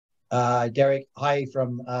Derek, hi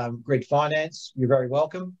from Grid Finance. You're very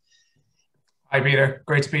welcome. Hi, Peter.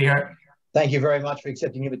 Great to be here. Thank you very much for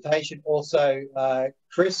accepting the invitation. Also,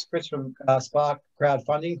 Chris from Spark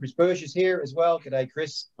Crowdfunding. Chris Burge is here as well. G'day,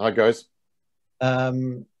 Chris. Hi, guys.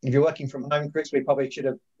 If you're working from home, Chris, we probably should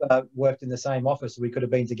have worked in the same office. We could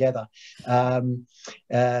have been together.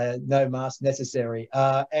 No mask necessary.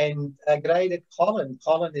 And g'day to Colin.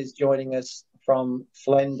 Colin is joining us from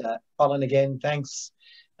Flender. Colin, again, thanks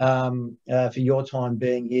for your time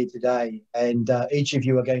being here today. And each of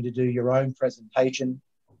you are going to do your own presentation.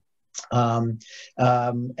 And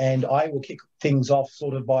I will kick things off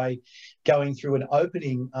sort of by going through an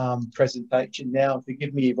opening presentation. Now,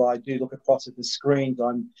 forgive me if I do look across at the screens.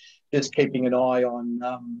 I'm just keeping an eye on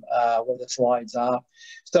what the slides are.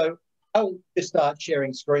 So I'll just start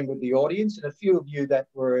sharing screen with the audience. And a few of you that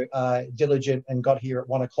were diligent and got here at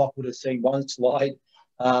 1 o'clock would have seen one slide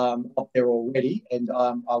up there already. And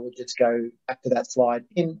I will just go back to that slide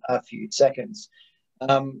in a few seconds.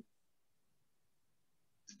 Here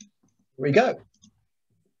we go.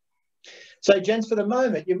 So, gents, for the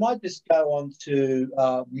moment, you might just go on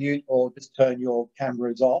to mute or just turn your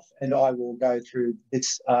cameras off, and I will go through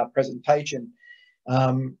this presentation.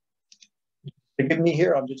 Forgive me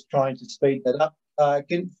here, I'm just trying to speed that up.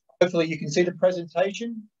 Hopefully you can see the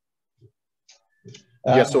presentation.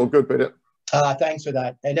 Yes, all good, Peter. Thanks for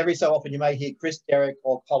that. And every so often you may hear Chris, Derek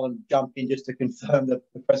or Colin jump in just to confirm that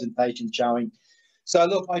the presentation's showing. So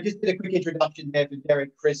look, I just did a quick introduction there for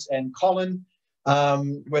Derek, Chris and Colin.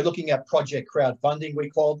 We're looking at project crowdfunding, we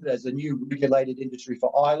called it, as a new regulated industry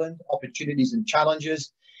for Ireland, opportunities and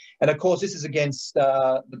challenges. And of course, this is against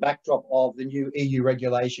the backdrop of the new EU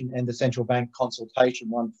regulation and the central bank consultation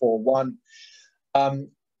 141.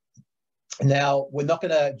 Now, we're not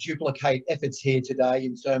going to duplicate efforts here today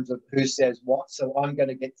in terms of who says what, so I'm going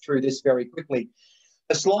to get through this very quickly.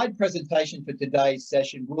 The slide presentation for today's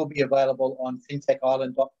session will be available on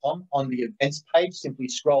fintechireland.com on the events page. Simply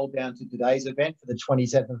scroll down to today's event for the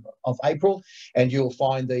 27th of April and you'll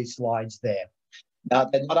find these slides there. Now,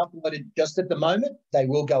 they're not uploaded just at the moment. They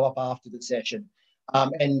will go up after the session.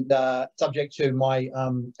 And subject to my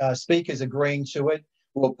speakers agreeing to it,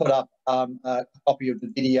 we'll put up a copy of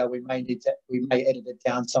the video. We may edit it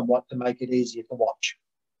down somewhat to make it easier to watch.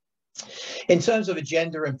 In terms of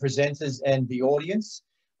agenda and presenters and the audience,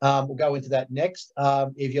 we'll go into that next.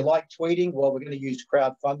 If you like tweeting, well, we're going to use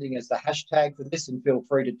crowdfunding as the hashtag for this, and feel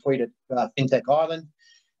free to tweet at Fintech Ireland,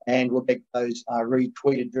 and we'll get those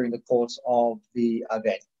retweeted during the course of the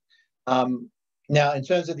event. Now, in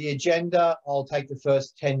terms of the agenda, I'll take the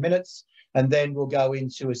first 10 minutes, and then we'll go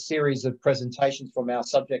into a series of presentations from our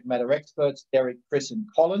subject matter experts, Derek, Chris, and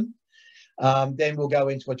Colin. Then we'll go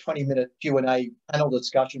into a 20-minute Q&A panel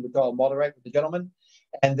discussion, which I'll moderate with the gentlemen.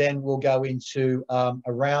 And then we'll go into a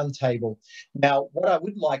roundtable. Now, what I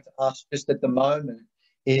would like to ask just at the moment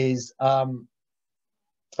is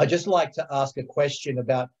I'd just like to ask a question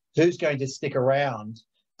about who's going to stick around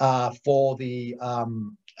for the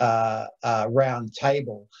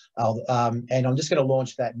roundtable. And I'm just going to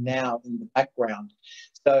launch that now in the background.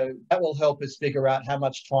 So that will help us figure out how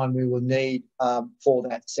much time we will need for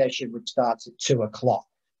that session, which starts at 2 o'clock.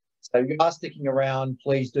 So if you are sticking around,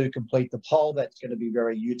 please do complete the poll. That's going to be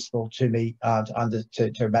very useful to me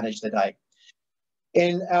to manage the day.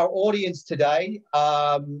 In our audience today,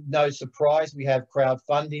 no surprise, we have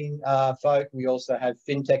crowdfunding folk. We also have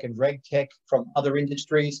fintech and regtech from other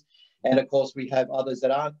industries. And of course, we have others that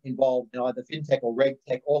aren't involved in either fintech or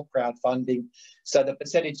regtech or crowdfunding. So the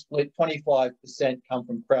percentage split, 25% come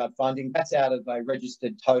from crowdfunding. That's out of a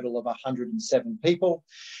registered total of 107 people.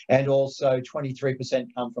 And also 23%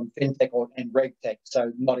 come from fintech and regtech.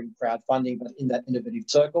 So not in crowdfunding, but in that innovative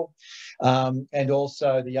circle. And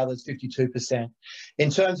also the others, 52%. In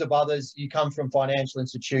terms of others, you come from financial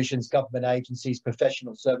institutions, government agencies,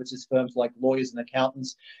 professional services firms like lawyers and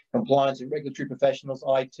accountants, compliance and regulatory professionals,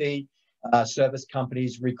 IT, service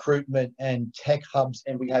companies, recruitment and tech hubs,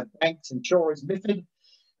 and we have banks, insurers, MiFID.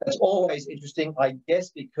 That's always interesting, I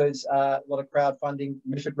guess, because a lot of crowdfunding,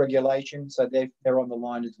 MiFID regulation, so they're on the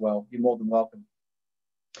line as well. You're more than welcome.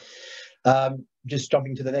 Just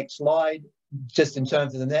jumping to the next slide. Just in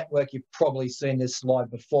terms of the network, you've probably seen this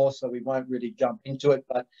slide before, so we won't really jump into it.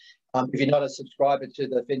 But if you're not a subscriber to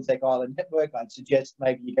the Fintech Ireland network, I'd suggest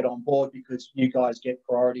maybe you get on board because you guys get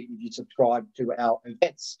priority if you subscribe to our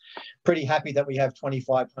events. Pretty happy that we have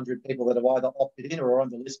 2,500 people that have either opted in or are on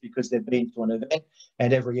the list because they've been to an event,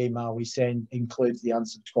 and every email we send includes the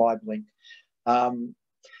unsubscribe link.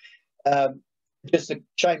 Just a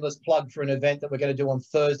shameless plug for an event that we're going to do on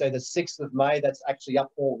Thursday, the 6th of May. That's actually up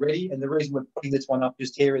already. And the reason we're putting this one up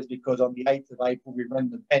just here is because on the 8th of April, we run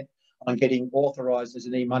an event on getting authorised as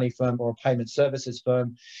an e-money firm or a payment services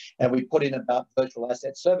firm, and we put in about virtual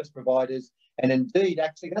asset service providers. And indeed,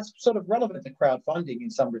 actually, that's sort of relevant to crowdfunding in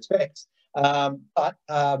some respects. But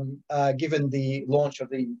given the launch of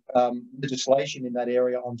the legislation in that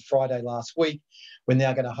area on Friday last week, we're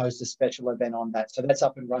now going to host a special event on that. So that's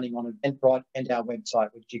up and running on Eventbrite and our website,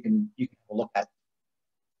 which you can have a look at.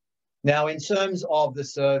 Now, in terms of the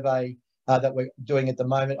survey that we're doing at the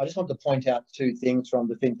moment, I just want to point out two things from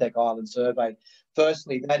the Fintech Ireland survey.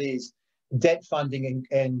 Firstly, that is debt funding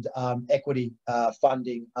and equity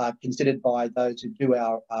funding are considered by those who do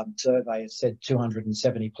our survey, have said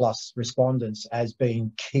 270 plus respondents as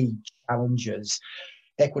being key challenges.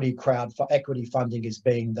 Equity funding is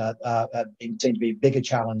being seen to be a bigger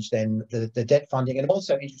challenge than the debt funding. And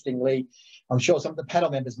also, interestingly, I'm sure some of the panel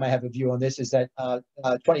members may have a view on this, is that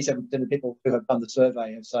 27% of people who have done the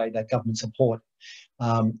survey have said that government support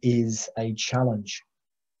is a challenge.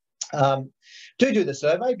 Do the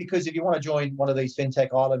survey, because if you want to join one of these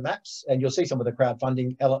Fintech Island maps, and you'll see some of the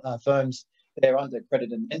crowdfunding firms there under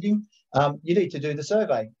credit and lending, you need to do the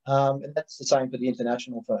survey. And that's the same for the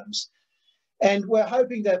international firms. And we're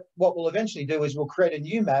hoping that what we'll eventually do is we'll create a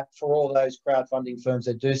new map for all those crowdfunding firms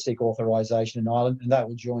that do seek authorisation in Ireland, and they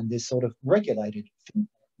will join this sort of regulated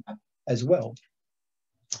map as well.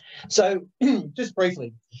 So just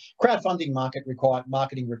briefly, crowdfunding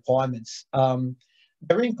marketing requirements.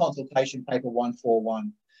 They're in Consultation Paper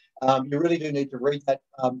 141. You really do need to read that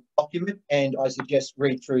document, and I suggest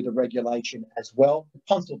read through the regulation as well. The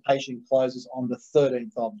consultation closes on the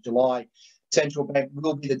 13th of July. Central Bank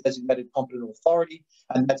will be the designated competent authority,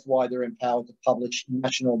 and that's why they're empowered to publish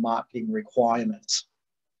national marketing requirements.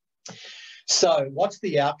 So what's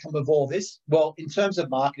the outcome of all this? Well, in terms of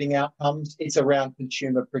marketing outcomes, it's around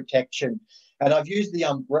consumer protection. And I've used the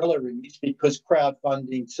umbrella image because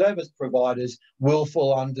crowdfunding service providers will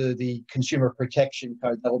fall under the Consumer Protection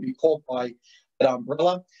Code. They will be caught by that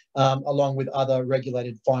umbrella, along with other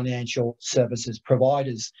regulated financial services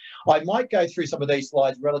providers. I might go through some of these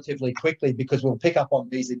slides relatively quickly because we'll pick up on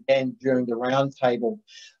these again during the roundtable.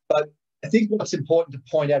 But I think what's important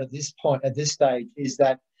to point out at this stage, is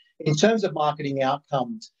that in terms of marketing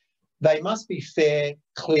outcomes, they must be fair,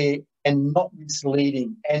 clear, and not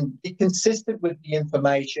misleading, and be consistent with the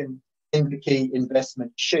information in the key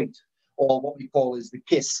investment sheet, or what we call is the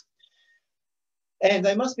KISS. And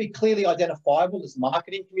they must be clearly identifiable as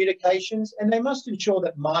marketing communications, and they must ensure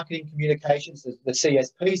that marketing communications, the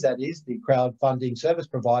CSPs, that is, the crowdfunding service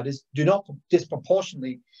providers, do not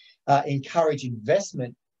disproportionately encourage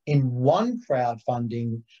investment in one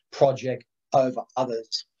crowdfunding project over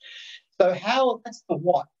others. So that's the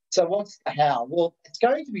what. So what's the how? Well, it's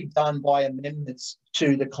going to be done by amendments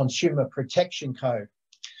to the Consumer Protection Code.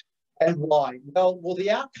 And why? Well,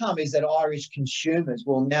 the outcome is that Irish consumers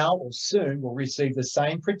will now or soon will receive the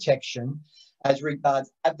same protection as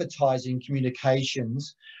regards advertising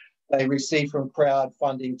communications they receive from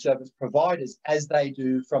crowdfunding service providers as they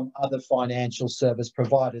do from other financial service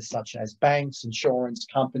providers such as banks, insurance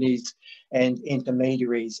companies, and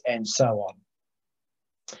intermediaries, and so on.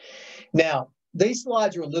 Now, these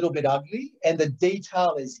slides are a little bit ugly, and the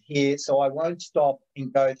detail is here, so I won't stop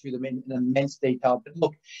and go through them in immense detail. But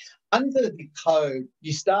look, under the code,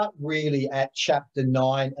 you start really at Chapter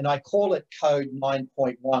 9, and I call it Code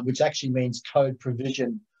 9.1, which actually means Code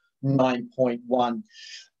Provision 9.1.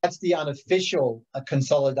 That's the unofficial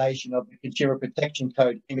consolidation of the Consumer Protection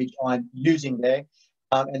Code image I'm using there,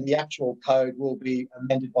 and the actual code will be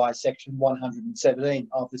amended by Section 117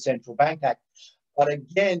 of the Central Bank Act. But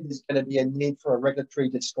again, there's going to be a need for a regulatory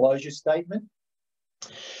disclosure statement.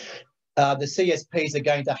 The CSPs are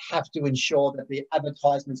going to have to ensure that the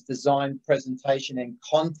advertisement's design, presentation, and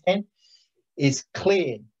content is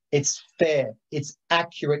clear, it's fair, it's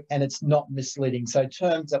accurate, and it's not misleading. So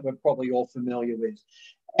terms that we're probably all familiar with.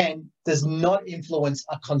 And does not influence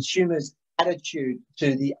a consumer's attitude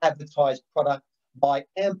to the advertised product by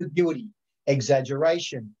ambiguity,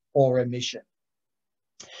 exaggeration, or omission.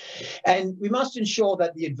 And we must ensure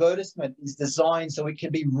that the advertisement is designed so it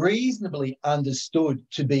can be reasonably understood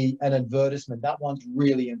to be an advertisement. That one's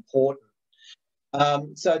really important.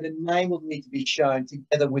 So the name will need to be shown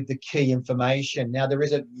together with the key information. Now, there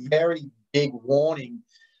is a very big warning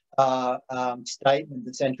statement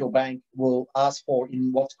the central bank will ask for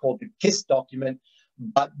in what's called the KISS document,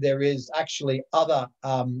 but there is actually other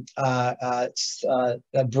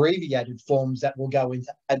abbreviated forms that will go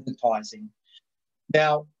into advertising.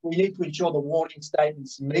 Now, we need to ensure the warning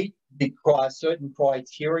statements meet certain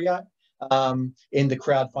criteria in the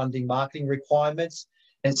crowdfunding marketing requirements.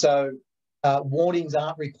 And so Warnings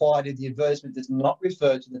aren't required if the advertisement does not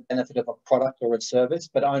refer to the benefit of a product or a service,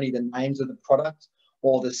 but only the names of the product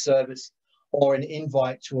or the service, or an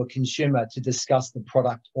invite to a consumer to discuss the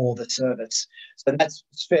product or the service. So that's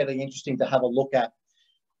fairly interesting to have a look at.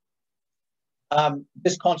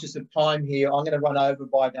 Just conscious of time here, I'm going to run over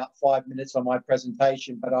by about 5 minutes on my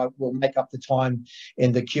presentation, but I will make up the time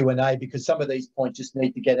in the Q&A because some of these points just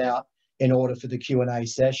need to get out in order for the Q&A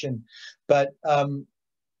session. But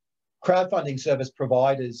crowdfunding service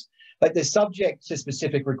providers, they're subject to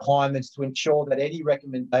specific requirements to ensure that any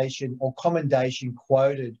recommendation or commendation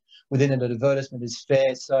quoted within an advertisement is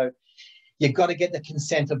fair. So you've got to get the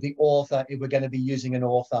consent of the author if we're going to be using an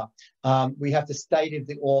author. We have to state if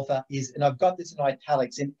the author is, and I've got this in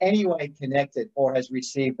italics, in any way connected or has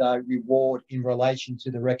received a reward in relation to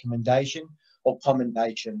the recommendation or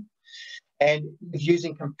commendation. And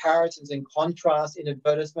using comparisons and contrasts in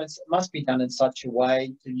advertisements, it must be done in such a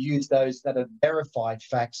way to use those that are verified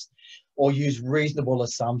facts or use reasonable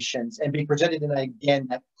assumptions and be presented in, again,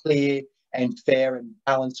 that clear and fair and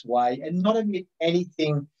balanced way and not omit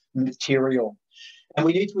anything material. And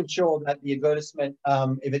we need to ensure that the advertisement,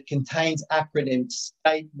 if it contains acronyms,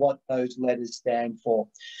 state what those letters stand for.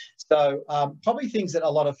 So probably things that a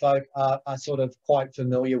lot of folk are sort of quite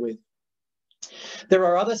familiar with. There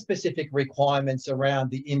are other specific requirements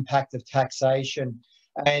around the impact of taxation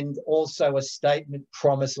and also a statement,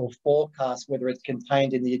 promise or forecast, whether it's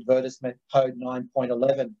contained in the advertisement code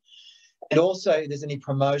 9.11. And also if there's any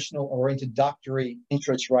promotional or introductory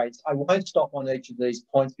interest rates. I won't stop on each of these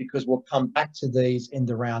points because we'll come back to these in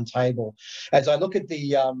the roundtable. As I look at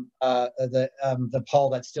the poll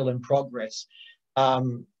that's still in progress,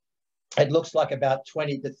 it looks like about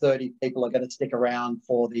 20 to 30 people are going to stick around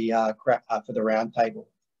for the roundtable,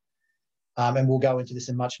 and we'll go into this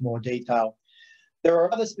in much more detail. There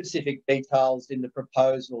are other specific details in the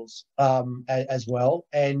proposals as well,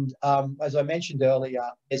 and as I mentioned earlier,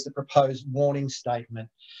 is the proposed warning statement.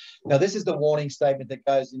 Now, this is the warning statement that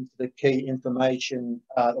goes into the key information,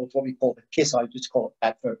 or what we call the KISS. I just call it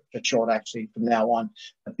that for short, actually, from now on,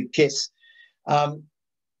 the KISS.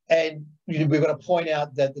 And we've got to point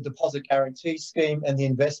out that the deposit guarantee scheme and the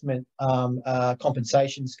investment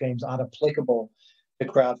compensation schemes aren't applicable to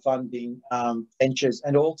crowdfunding ventures.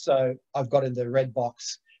 And also, I've got in the red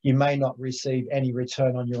box, you may not receive any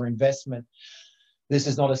return on your investment. This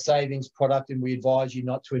is not a savings product, and we advise you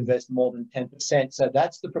not to invest more than 10%. So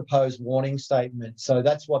that's the proposed warning statement. So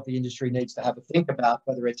that's what the industry needs to have a think about,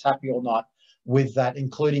 whether it's happy or not with that,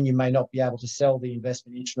 including you may not be able to sell the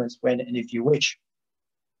investment instruments when and if you wish.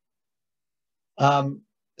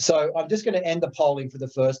 So I'm just going to end the polling for the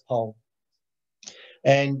first poll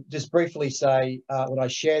and just briefly say, when I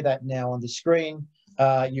share that now on the screen,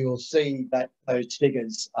 you will see that those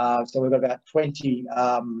figures. So we've got about 20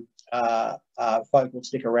 folk will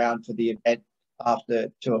stick around for the event after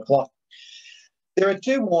 2 o'clock. There are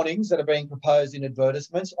two warnings that are being proposed in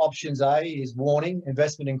advertisements. Options A is warning,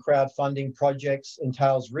 investment in crowdfunding projects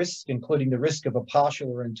entails risk, including the risk of a partial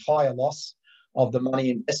or entire loss of the money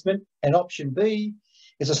investment. And option B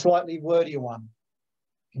is a slightly wordier one.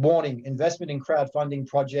 Warning, investment in crowdfunding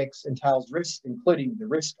projects entails risk, including the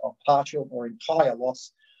risk of partial or entire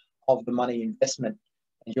loss of the money investment.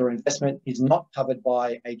 And your investment is not covered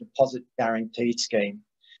by a deposit guarantee scheme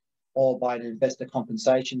or by an investor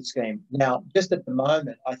compensation scheme. Now, just at the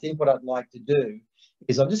moment, I think what I'd like to do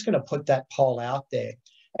is I'm just going to put that poll out there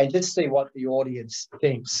and just see what the audience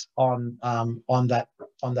thinks on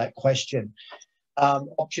that question.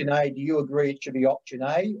 Option A, do you agree it should be option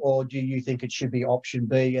A, or do you think it should be option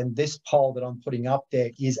B? And this poll that I'm putting up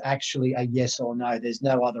there is actually a yes or no. There's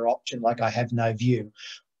no other option, like I have no view.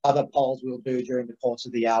 Other polls we'll do during the course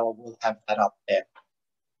of the hour, we'll have that up there.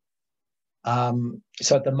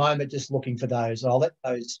 So at the moment, just looking for those. I'll let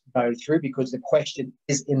those go through because the question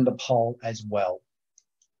is in the poll as well.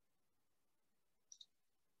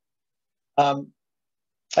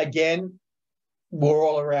 Again, we're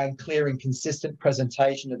all around clear and consistent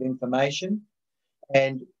presentation of information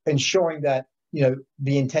and ensuring that, you know,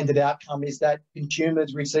 the intended outcome is that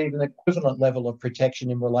consumers receive an equivalent level of protection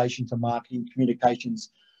in relation to marketing communications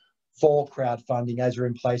for crowdfunding as are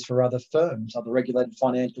in place for other firms, other regulated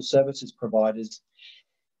financial services providers.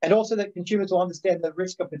 And also that consumers will understand the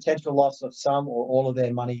risk of potential loss of some or all of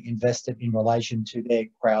their money invested in relation to their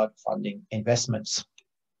crowdfunding investments.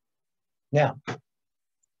 Now,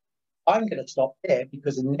 I'm going to stop there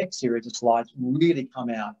because the next series of slides really come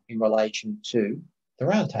out in relation to the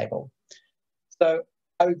roundtable. So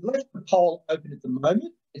I've left the poll open at the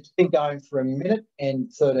moment. It's been going for 1 minute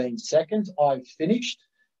and 13 seconds. I've finished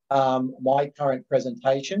my current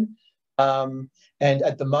presentation. And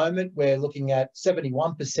at the moment, we're looking at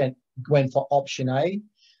 71% went for option A,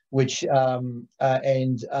 which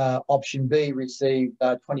and option B received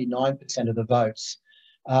 29% of the votes.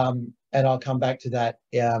 And I'll come back to that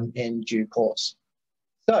in due course.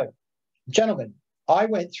 So, gentlemen, I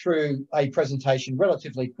went through a presentation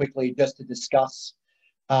relatively quickly just to discuss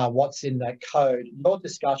what's in that code. Your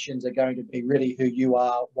discussions are going to be really who you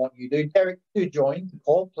are, what you do. Derek, do join the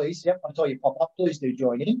call, please. Yep, I saw you pop up. Please do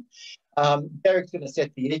join in. Derek's going to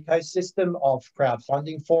set the ecosystem of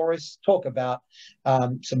crowdfunding for us, talk about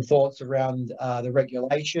some thoughts around the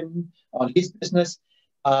regulation on his business,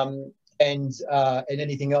 and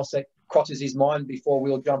anything else that crosses his mind before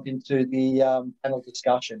we'll jump into the panel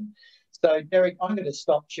discussion. So, Derek, I'm going to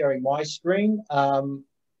stop sharing my screen.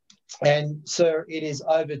 And sir, it is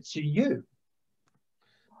over to you.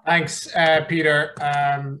 Thanks, Peter.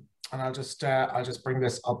 And I'll just bring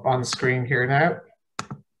this up on screen here now.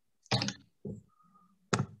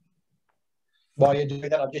 While you're doing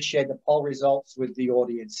that, I've just shared the poll results with the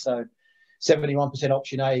audience. So 71%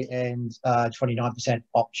 option A and 29%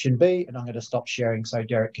 option B. And I'm going to stop sharing so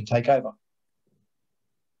Derek can take over.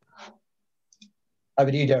 Over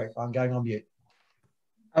to you, Derek. I'm going on mute.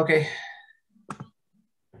 Okay.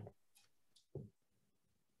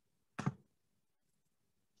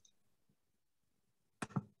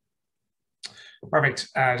 Perfect.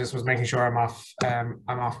 Just was making sure I'm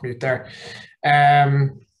off mute there.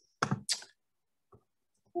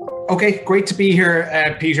 Okay, great to be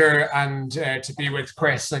here, Peter, and to be with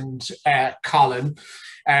Chris and Colin.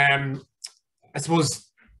 I suppose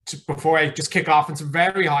before I just kick off on some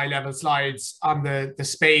very high-level slides on the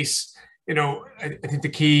space, you know, I think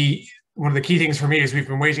one of the key things for me is we've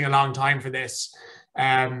been waiting a long time for this.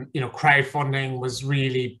 You know, crowdfunding was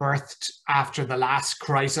really birthed after the last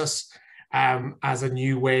crisis. As a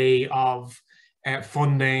new way of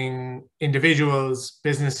funding individuals,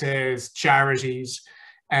 businesses, charities.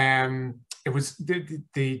 It was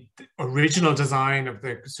the original design of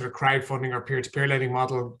the sort of crowdfunding or peer-to-peer lending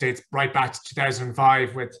model dates right back to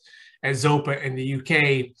 2005 with Zopa in the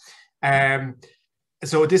UK.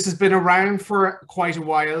 So this has been around for quite a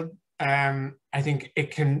while. I think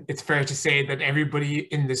it's fair to say that everybody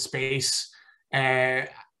in the space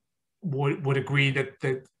would agree that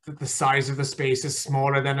the size of the space is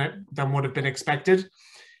smaller than would have been expected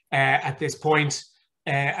at this point.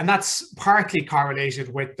 And that's partly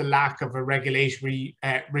correlated with the lack of a regulatory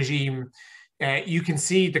regime. You can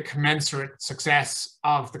see the commensurate success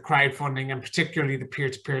of the crowdfunding and particularly the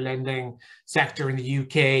peer-to-peer lending sector in the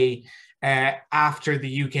UK after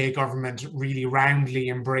the UK government really roundly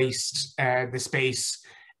embraced the space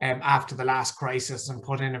after the last crisis and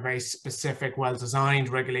put in a very specific, well-designed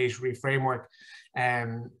regulatory framework,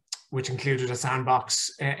 which included a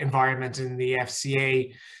sandbox environment in the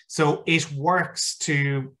FCA. So it works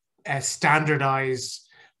to standardize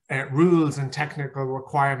rules and technical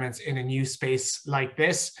requirements in a new space like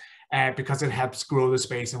this because it helps grow the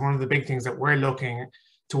space. And one of the big things that we're looking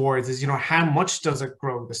towards is, you know, how much does it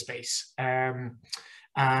grow the space?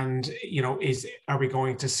 And, you know, are we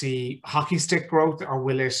going to see hockey stick growth, or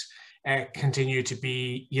will it continue to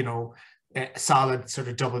be, you know, solid sort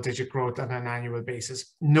of double-digit growth on an annual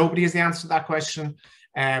basis? Nobody has the answer to that question,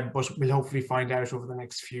 but we'll hopefully find out over the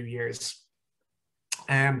next few years.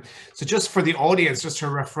 So just for the audience, just to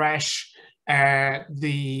refresh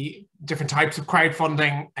the different types of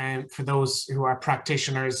crowdfunding, and for those who are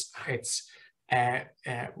practitioners, it's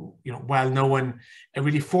you know, well known.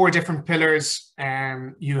 Really 4 different pillars.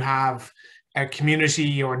 You have a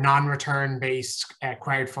community or non-return based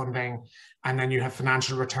crowdfunding, and then you have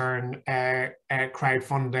financial return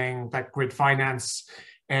crowdfunding like grid finance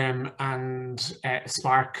and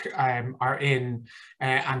Spark are in,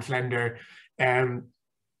 and Flender.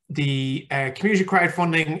 The community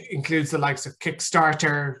crowdfunding includes the likes of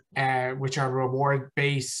Kickstarter, which are reward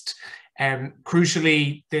based.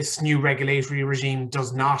 Crucially, this new regulatory regime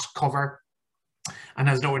does not cover and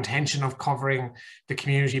has no intention of covering the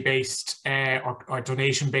community-based or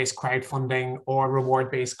donation-based crowdfunding or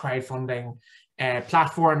reward-based crowdfunding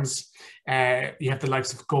platforms. You have the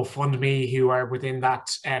likes of GoFundMe, who are within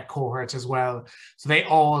that cohort as well. So they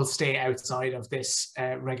all stay outside of this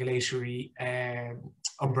regulatory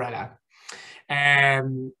umbrella.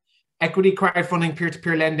 Equity crowdfunding,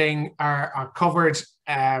 peer-to-peer lending are covered,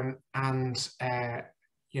 and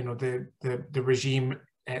you know, the regime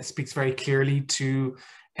speaks very clearly to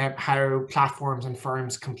how platforms and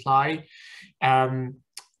firms comply.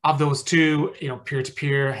 Of those two, you know,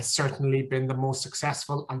 peer-to-peer has certainly been the most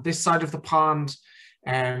successful on this side of the pond,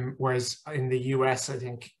 whereas in the US, I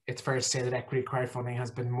think it's fair to say that equity crowdfunding has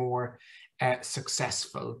been more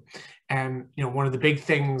successful. One of the big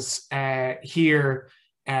things here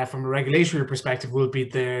from a regulatory perspective will be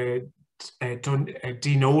the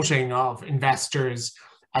denoting of investors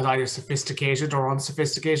as either sophisticated or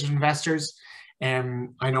unsophisticated investors.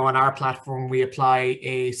 I know on our platform we apply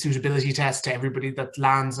a suitability test to everybody that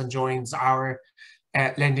lands and joins our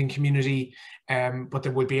lending community, but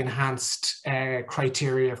there will be enhanced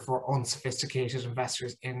criteria for unsophisticated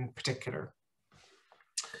investors in particular.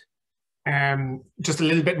 Just a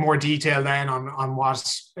little bit more detail then on what,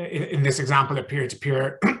 in this example, a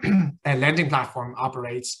peer-to-peer lending platform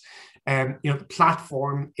operates. The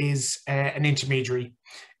platform is an intermediary.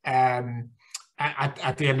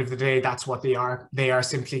 At the end of the day, that's what they are. They are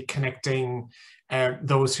simply connecting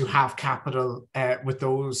those who have capital with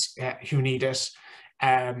those who need it,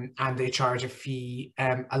 and they charge a fee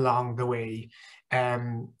along the way.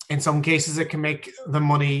 In some cases, it can make the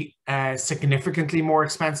money significantly more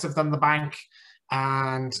expensive than the bank,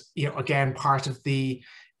 and again, part of the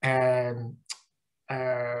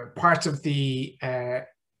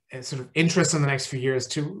sort of interest in the next few years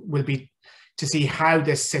will be to see how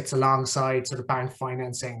this sits alongside sort of bank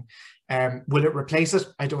financing. Will it replace it?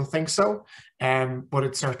 I don't think so, but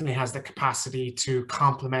it certainly has the capacity to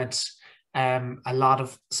complement a lot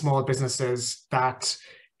of small businesses that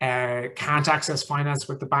can't access finance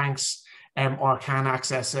with the banks, or can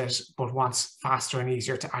access it but wants faster and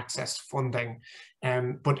easier to access funding.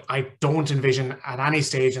 But I don't envision at any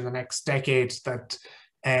stage in the next decade that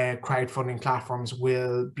crowdfunding platforms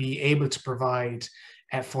will be able to provide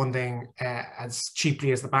funding as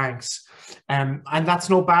cheaply as the banks. And that's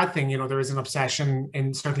no bad thing. There is an obsession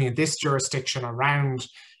certainly in this jurisdiction around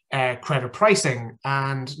credit pricing,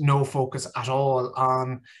 and no focus at all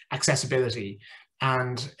on accessibility.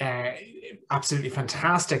 And absolutely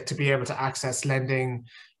fantastic to be able to access lending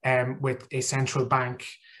with a central bank,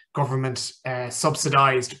 government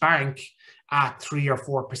subsidized bank at 3 or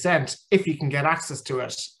 4% if you can get access to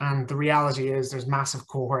it. And the reality is there's massive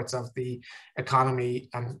cohorts of the economy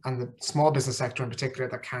and the small business sector in particular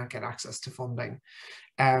that can't get access to funding.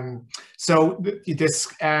 So this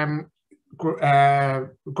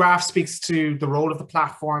graph speaks to the role of the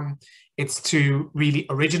platform. It's to really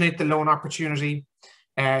originate the loan opportunity,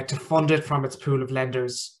 to fund it from its pool of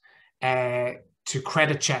lenders, to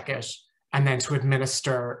credit check it, and then to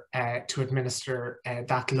administer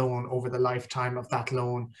that loan over the lifetime of that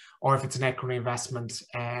loan, or if it's an equity investment,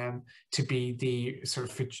 to be the sort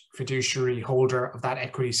of fiduciary holder of that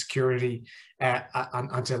equity security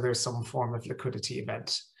until there's some form of liquidity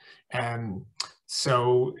event.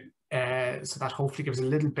 So that hopefully gives a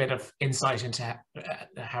little bit of insight into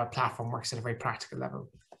how a platform works at a very practical level.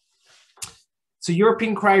 So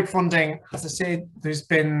European crowdfunding, as I said, there's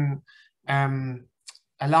been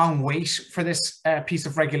a long wait for this piece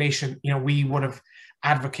of regulation. We would have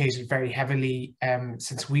advocated very heavily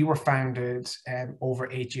since we were founded over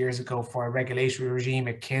 8 years ago for a regulatory regime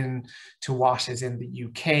akin to what is in the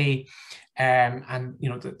UK. And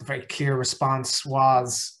the very clear response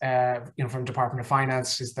was, from Department of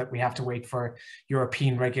Finance, is that we have to wait for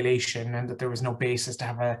European regulation, and that there was no basis to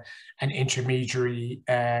have an intermediary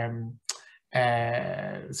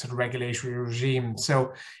sort of regulatory regime.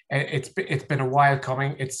 So it's been a while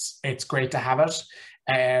coming. It's great to have it.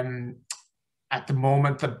 At the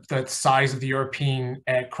moment, the size of the European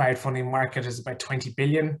crowdfunding market is about 20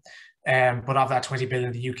 billion, but of that 20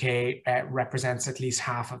 billion, the UK represents at least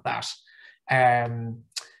half of that.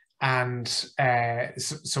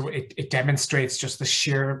 So it demonstrates just the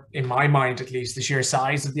sheer, in my mind at least, the sheer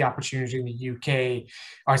size of the opportunity in the UK,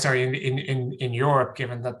 or sorry, in Europe,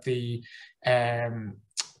 given that the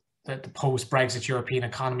post-Brexit European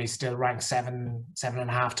economy still ranks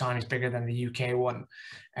 7.5 times bigger than the UK one.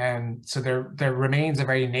 So there remains a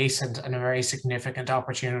very nascent and a very significant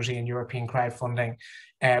opportunity in European crowdfunding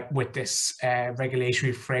with this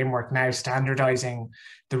regulatory framework now standardizing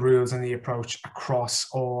the rules and the approach across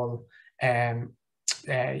all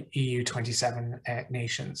EU 27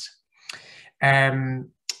 nations.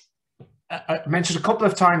 I mentioned a couple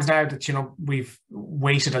of times now that we've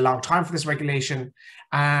waited a long time for this regulation,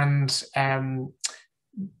 and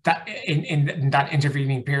that in that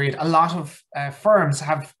intervening period, a lot of firms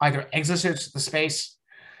have either exited the space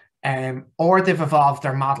or they've evolved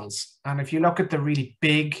their models. And if you look at the really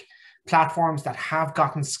big platforms that have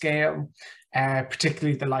gotten scale,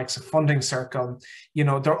 particularly the likes of Funding Circle,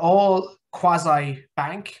 they're all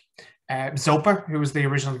quasi-bank. Zopa, who was the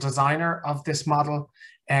original designer of this model,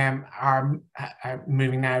 are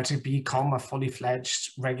moving now to become a fully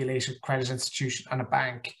fledged regulated credit institution and a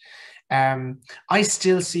bank. I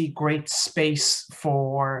still see great space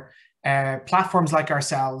for platforms like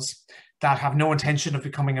ourselves that have no intention of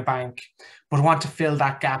becoming a bank, but want to fill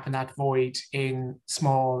that gap and that void in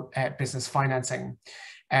small business financing.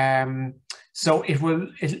 So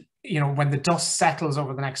when the dust settles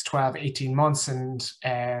over the next 12, 18 months and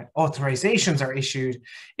authorizations are issued,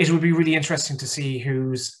 it will be really interesting to see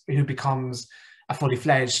who becomes a fully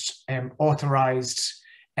fledged authorized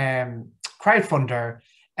crowdfunder.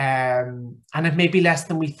 And it may be less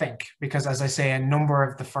than we think, because as I say, a number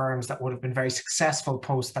of the firms that would have been very successful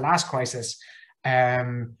post the last crisis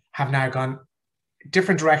have now gone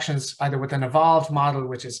different directions, either with an evolved model,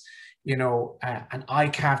 which is, an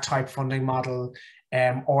ICAV type funding model,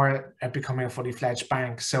 or becoming a fully fledged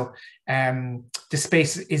bank. So the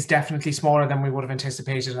space is definitely smaller than we would have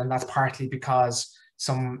anticipated, and that's partly because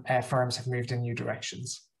some firms have moved in new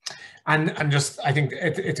directions. And just, I think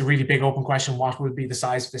it's a really big open question, what will be the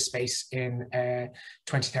size of this space in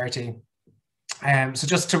 2030? So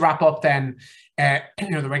just to wrap up then,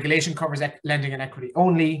 the regulation covers lending and equity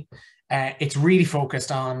only. It's really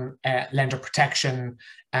focused on lender protection,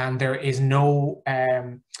 and there is no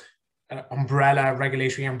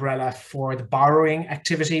regulatory umbrella for the borrowing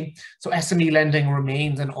activity. So SME lending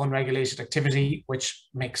remains an unregulated activity, which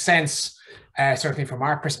makes sense, certainly from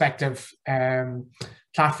our perspective.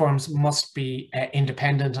 Platforms must be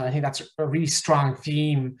independent, and I think that's a really strong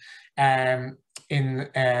theme in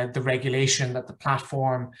the regulation, that the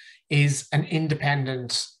platform is an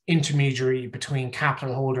independent intermediary between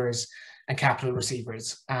capital holders and capital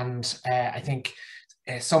receivers. And I think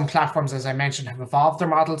some platforms, as I mentioned, have evolved their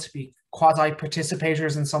model to be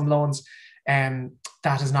quasi-participators in some loans.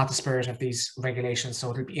 That is not the spirit of these regulations.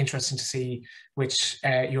 So it'll be interesting to see which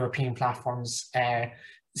European platforms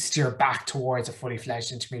steer back towards a fully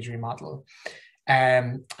fledged intermediary model.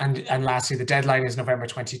 And lastly, the deadline is November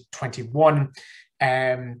 2021.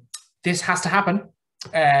 This has to happen.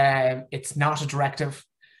 It's not a directive.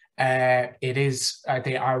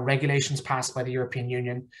 They are regulations passed by the European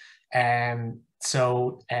Union.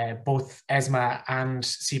 So both ESMA and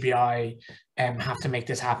CBI have to make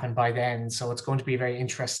this happen by then. So it's going to be a very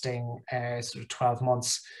interesting sort of 12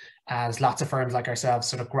 months as lots of firms like ourselves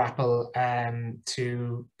sort of grapple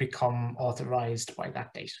to become authorized by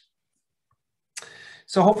that date.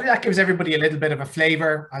 So hopefully that gives everybody a little bit of a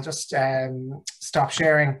flavor. I'll just stop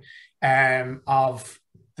sharing of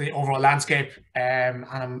the overall landscape, and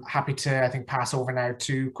I'm happy to, I think, pass over now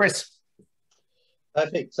to Chris.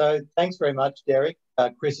 Perfect. So thanks very much, Derek.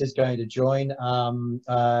 Chris is going to join.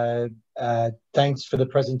 Thanks for the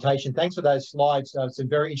presentation. Thanks for those slides. Some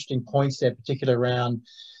very interesting points there, particularly around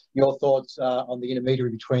your thoughts on the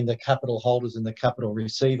intermediary between the capital holders and the capital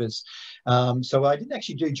receivers. So I didn't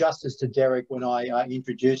actually do justice to Derek when I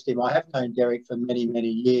introduced him. I have known Derek for many, many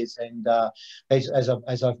years, and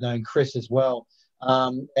as I've known Chris as well.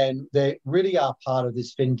 And they really are part of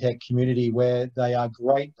this fintech community where they are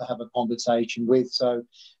great to have a conversation with. So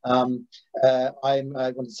I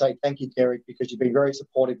want to say thank you, Derek, because you've been very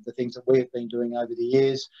supportive of the things that we've been doing over the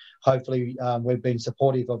years. Hopefully we've been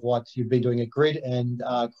supportive of what you've been doing at Grid, and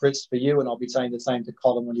Chris, for you, and I'll be saying the same to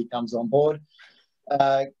Colin when he comes on board.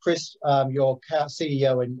 Chris, you're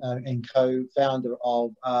CEO and co-founder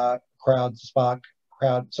of Spark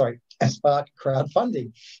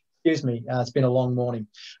Crowdfunding. Excuse me, it's been a long morning.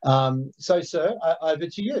 So, sir, over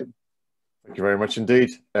to you. Thank you very much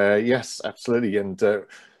indeed. Yes, absolutely. And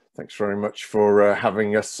thanks very much for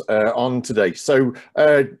having us on today. So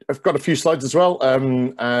I've got a few slides as well.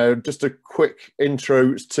 Just a quick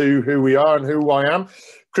intro to who we are and who I am.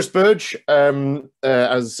 Chris Burge,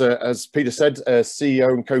 as Peter said,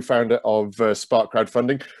 CEO and co-founder of Spark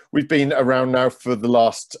Crowdfunding. We've been around now for the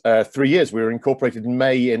last 3 years. We were incorporated in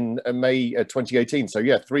May 2018. So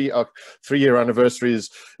yeah, three-year anniversary is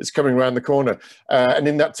coming around the corner. And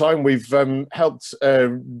in that time, we've helped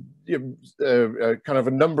kind of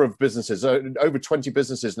a number of businesses. Over 20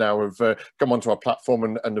 businesses now have come onto our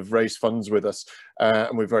platform and have raised funds with us.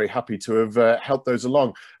 And we're very happy to have helped those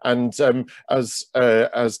along. And as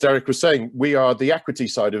Derek was saying, we are the equity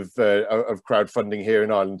side of crowdfunding here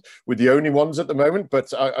in Ireland. We're the only ones at the moment,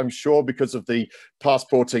 but I'm sure because of the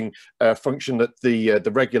passporting function that the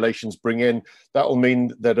regulations bring in, that will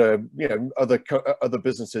mean that other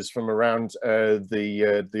businesses from around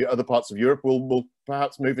the other parts of Europe will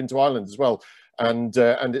perhaps move into Ireland as well. And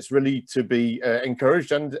it's really to be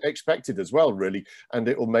encouraged and expected as well, really. And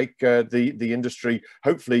it will make the industry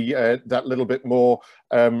hopefully that little bit more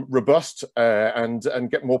robust and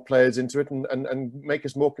get more players into it and make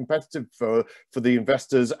us more competitive for the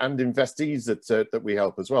investors and investees that we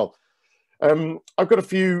help as well. I've got a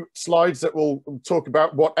few slides that will talk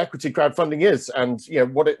about what equity crowdfunding is, and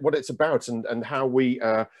what it's about, and how we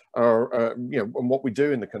are and what we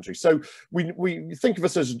do in the country. So we think of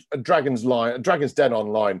us as a dragon's den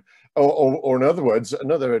online, or in other words,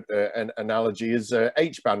 another analogy is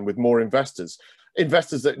H-band with more investors.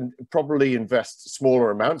 Investors that probably invest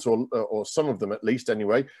smaller amounts, or some of them at least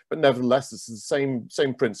anyway, but nevertheless it's the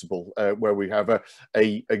same principle, where we have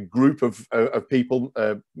a group of people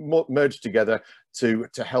merged together to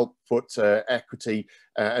help put equity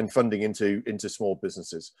and funding into small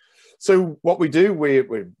businesses. So what we do,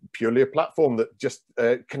 we're purely a platform that just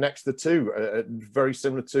connects the two, very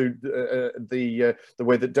similar to the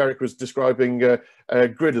way that Derek was describing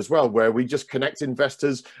Grid as well, where we just connect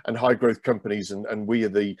investors and high growth companies, and we are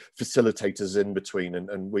the facilitators in between,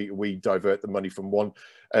 and we divert the money from one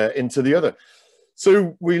into the other.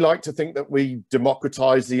 So we like to think that we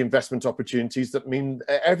democratize the investment opportunities that mean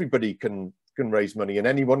everybody can raise money and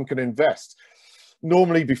anyone can invest.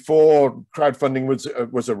 Normally, before crowdfunding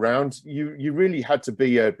was around, you really had to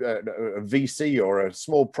be a VC or a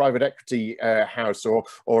small private equity house or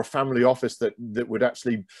a family office that would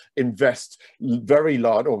actually invest very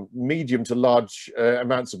large or medium to large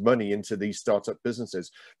amounts of money into these startup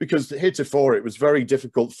businesses, because heretofore it was very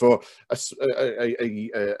difficult for a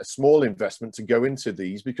small investment to go into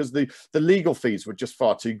these, because the legal fees were just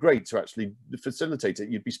far too great to actually facilitate it.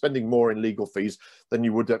 You'd be spending more in legal fees than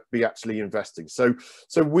you would be actually investing. So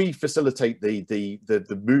we facilitate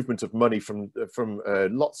the movement of money from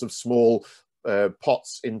lots of small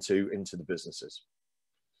pots into the businesses.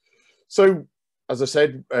 So, as I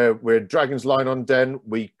said, we're Dragon's Line on Den.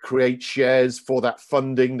 We create shares for that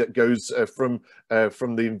funding that goes from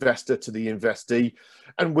the investor to the investee,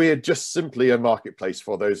 and we're just simply a marketplace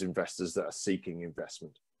for those investors that are seeking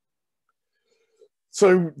investment.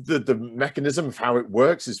 So the mechanism of how it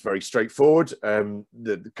works is very straightforward.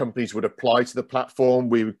 The companies would apply to the platform.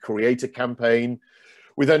 We would create a campaign.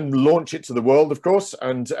 We then launch it to the world, of course,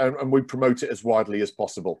 and we promote it as widely as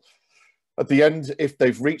possible. At the end, if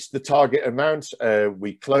they've reached the target amount,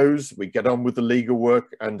 we close, we get on with the legal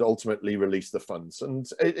work, and ultimately release the funds. And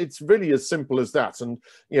it's really as simple as that. And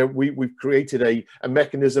we've created a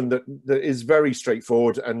mechanism that is very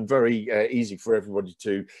straightforward and very easy for everybody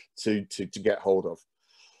to get hold of.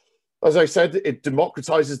 As I said, it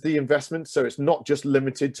democratizes the investment, so it's not just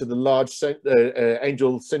limited to the large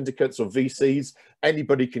angel syndicates or VCs.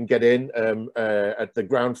 Anybody can get in at the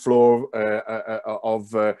ground floor of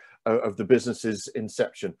the business's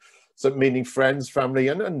inception. So, meaning friends, family,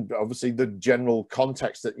 and obviously the general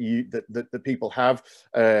context that the people have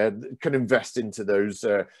can invest into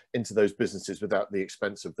those businesses without the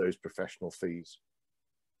expense of those professional fees.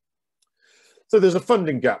 So there's a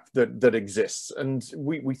funding gap that exists, and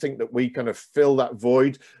we think that we kind of fill that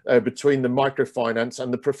void between the microfinance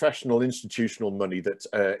and the professional institutional money that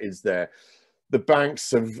is there. The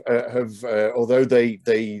banks have although they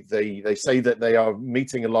say that they are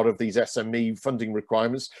meeting a lot of these SME funding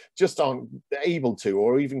requirements, just aren't able to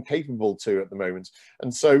or even capable to at the moment.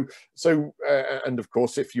 And so and of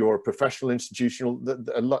course, if you're a professional institutional,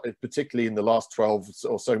 a lot, particularly in the last 12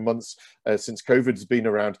 or so months since COVID has been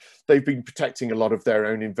around, they've been protecting a lot of their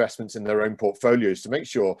own investments in their own portfolios to make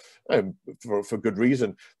sure, for good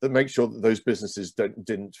reason, that make sure that those businesses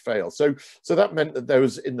didn't fail. So that meant that there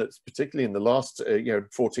was, particularly in the last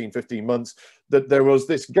 14, 15 months, that there was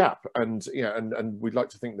this gap, and we'd like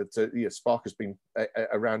to think that Spark has been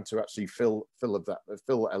around to actually fill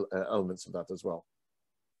elements of that as well.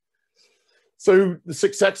 So the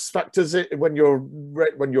success factors when you're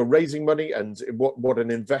raising money, and what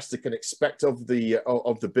an investor can expect of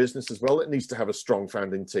the business as well. It needs to have a strong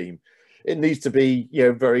founding team. It needs to be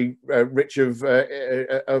very rich of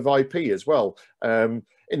IP as well.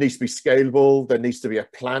 It needs to be scalable. There needs to be a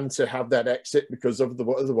plan to have that exit, because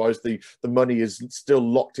otherwise the money is still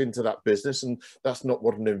locked into that business, and that's not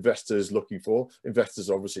what an investor is looking for. Investors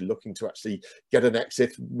are obviously looking to actually get an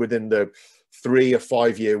exit within the 3 or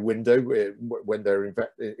 5 year window when they're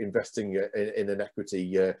investing in an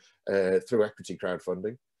equity through equity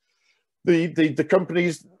crowdfunding. The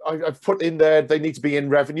companies I've put in there, they need to be in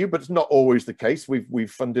revenue, but it's not always the case.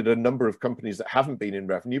 We've funded a number of companies that haven't been in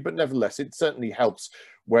revenue, but nevertheless, it certainly helps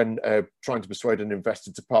when trying to persuade an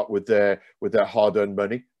investor to part with their hard-earned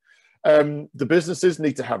money. The businesses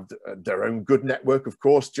need to have their own good network, of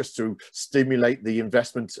course, just to stimulate the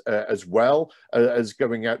investment as well as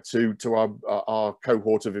going out to our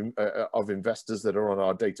cohort of investors that are on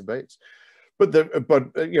our database.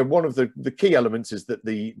 But one of the key elements is that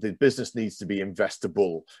the business needs to be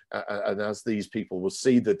investable, and as these people will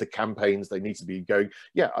see that the campaigns, they need to be going,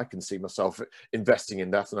 yeah, I can see myself investing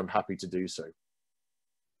in that, and I'm happy to do so.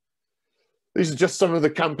 These are just some of the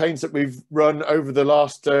campaigns that we've run over the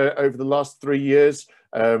last 3 years.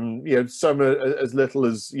 Some are as little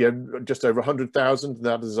as just over 100,000.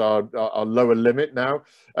 That is our lower limit now.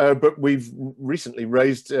 But we've recently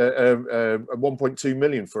raised 1.2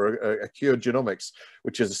 million for a Cure Genomics,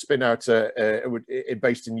 which is a spin out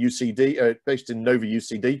based in UCD, based in Nova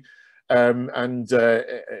UCD. And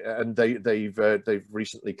they've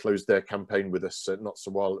recently closed their campaign with us not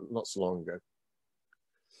so long ago.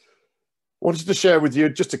 Wanted to share with you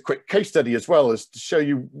just a quick case study as well, as to show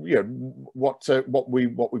you, what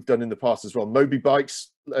we've done in the past as well. Moby Bikes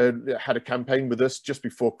had a campaign with us just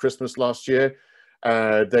before Christmas last year.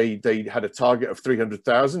 They had a target of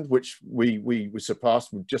 300,000, which we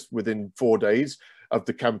surpassed just within 4 days of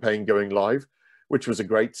the campaign going live, which was a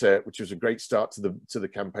great start to the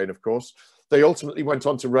campaign. Of course, they ultimately went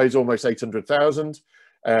on to raise almost 800,000,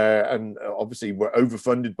 and obviously were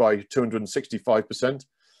overfunded by 265%.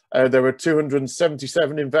 There were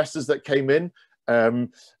 277 investors that came in.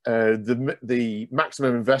 The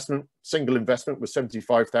maximum single investment was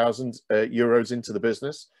 75,000 euros into the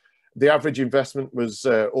business. The average investment was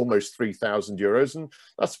almost 3,000 euros, and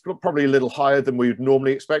that's probably a little higher than we would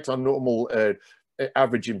normally expect. Our normal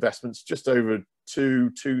average investments just over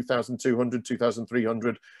 2,200,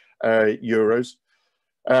 2,300 euros,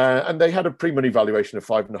 and they had a pre-money valuation of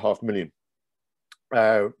 5.5 million.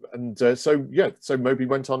 So Moby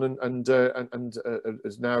went on and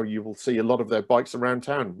as now you will see a lot of their bikes around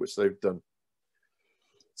town, which they've done.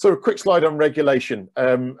 So a quick slide on regulation.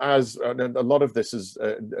 As a lot of this is,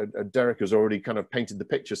 Derek has already kind of painted the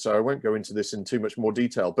picture, so I won't go into this in too much more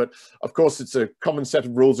detail. But of course, it's a common set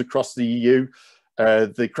of rules across the EU.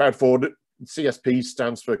 The crowdfunding, CSP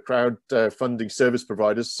stands for crowdfunding service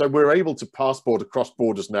providers. So we're able to passport across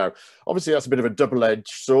borders now. Obviously, that's a bit of a double-edged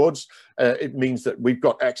sword. It means that we've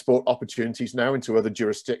got export opportunities now into other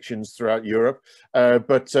jurisdictions throughout Europe.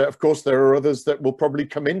 But of course, there are others that will probably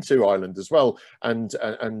come into Ireland as well and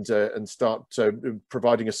start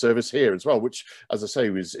providing a service here as well, which, as I say,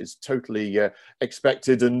 is totally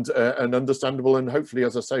expected and understandable. And hopefully,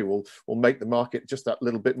 as I say, will make the market just that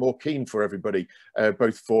little bit more keen for everybody,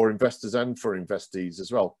 both for investors and for investees as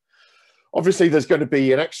well. Obviously, there's going to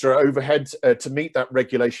be an extra overhead to meet that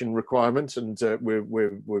regulation requirement, and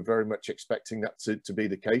we're very much expecting that to be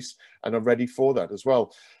the case, and are ready for that as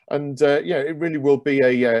well. And yeah, it really will be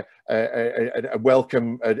a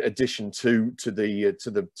welcome addition to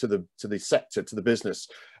the sector, to the business.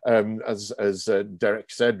 As Derek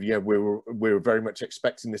said, yeah, we were very much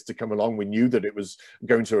expecting this to come along. We knew that it was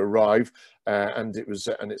going to arrive, and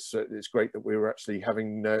it's great that we were actually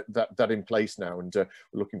having that in place now, and we're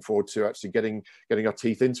looking forward to actually getting our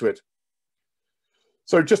teeth into it.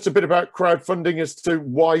 So just a bit about crowdfunding as to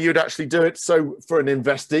why you'd actually do it. So for an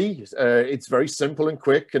investee, it's very simple and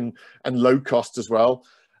quick and low cost as well.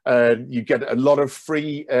 You get a lot of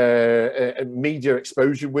free media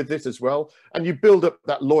exposure with it as well, and you build up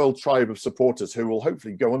that loyal tribe of supporters who will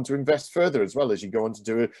hopefully go on to invest further as well as you go on to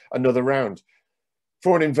do another round.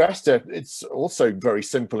 For an investor, it's also very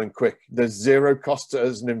simple and quick. There's zero cost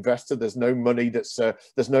as an investor. There's no money that's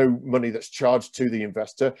charged to the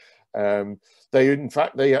investor.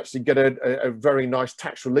 They actually get a very nice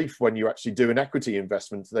tax relief when you actually do an equity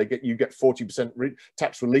investment. You get 40%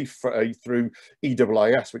 tax relief through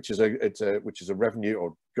EIS, which is a revenue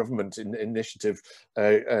or government initiative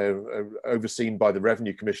overseen by the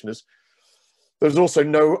revenue commissioners. There's also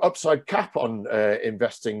no upside cap on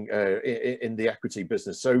investing in the equity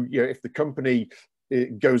business. So if the company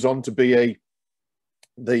goes on to be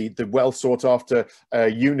the well sought after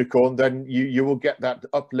unicorn, then you will get that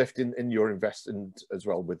uplift in your investment as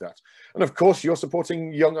well with that. And of course, you're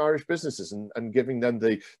supporting young Irish businesses and giving them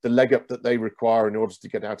the leg up that they require in order to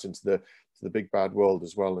get out into the big bad world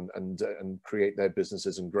as well, and create their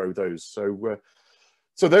businesses and grow those.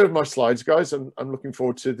 So there are my slides, guys, and I'm looking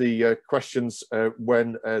forward to the questions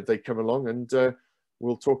when they come along, and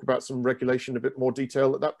we'll talk about some regulation in a bit more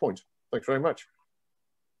detail at that point. Thanks very much.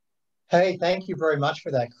 Hey, thank you very much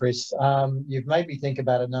for that, Chris. You've made me think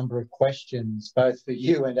about a number of questions, both for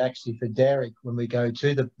you and actually for Derek, when we go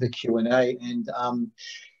to the Q&A. And I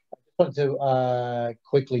just wanted to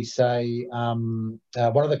quickly say one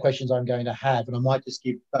of the questions I'm going to have, and I might just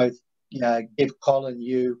give Colin,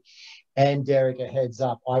 you, and Derek a heads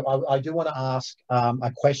up. I do want to ask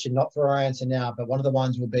a question, not for our answer now, but one of the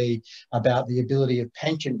ones will be about the ability of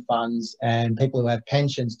pension funds and people who have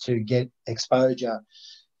pensions to get exposure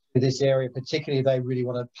this area, particularly if they really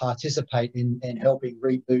want to participate in helping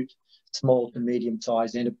reboot small to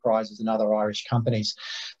medium-sized enterprises and other Irish companies.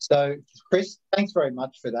 So, Chris, thanks very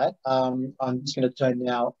much for that. I'm just going to turn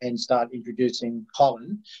now and start introducing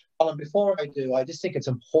Colin. Colin, before I do, I just think it's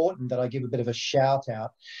important that I give a bit of a shout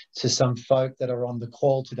out to some folk that are on the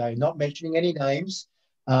call today, not mentioning any names,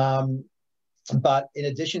 but in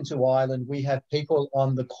addition to Ireland, we have people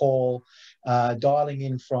on the call dialing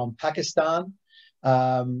in from Pakistan,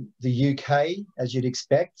 the UK, as you'd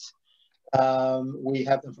expect. We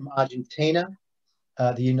have them from Argentina,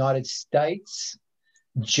 the United States,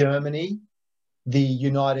 Germany, the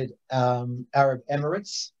United Arab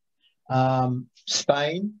Emirates,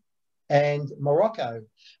 Spain, and Morocco.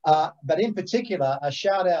 But in particular, a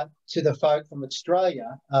shout out to the folk from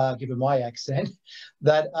Australia, given my accent,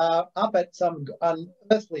 that are up at some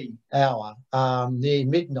unearthly hour near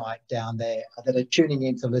midnight down there that are tuning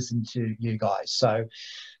in to listen to you guys. So,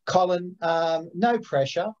 Colin, no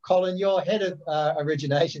pressure. Colin, you're head of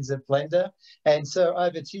Originations at Flender, and so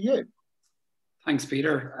over to you. Thanks,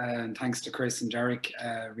 Peter, and thanks to Chris and Derek.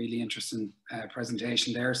 Really interesting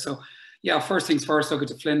presentation there. So, yeah, first things first, look at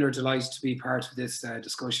the Flender, delighted to be part of this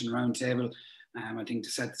discussion roundtable. I think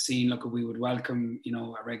to set the scene, look, we would welcome, you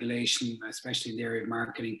know, a regulation, especially in the area of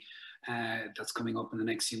marketing, that's coming up in the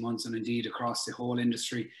next few months, and indeed across the whole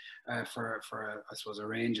industry for I suppose, a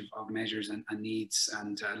range of measures and needs.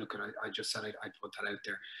 And look, I just said I'd put that out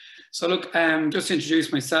there. So look, just to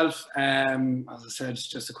introduce myself, as I said,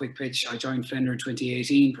 just a quick pitch. I joined Flender in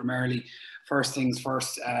 2018, primarily. First things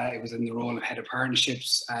first, it was in the role of head of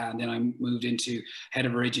partnerships, and then I moved into head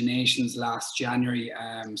of originations last January.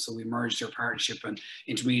 So we merged our partnership and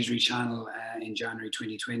intermediary channel in January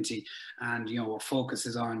 2020, and you know, our focus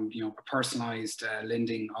is on, you know, a personalised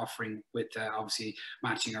lending offering with obviously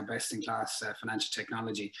matching our best-in-class financial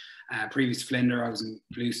technology. Previous to Flender, I was in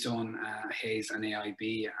Bluestone, Hayes, and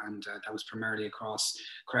AIB, and that was primarily across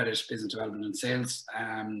credit, business development, and sales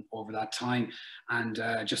over that time. And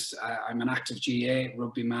I'm an active GA,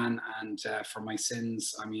 rugby man, and for my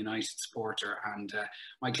sins, I'm a United supporter. And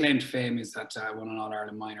my claim to fame is that I won an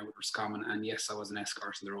All-Ireland minor with Roscommon, and yes, I was an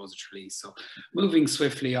escort in the Rose of Tralee. So moving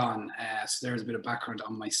swiftly on, so there's a bit of background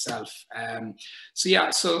on myself. So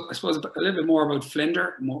yeah, so I suppose a little bit more about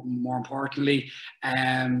Flender, more importantly.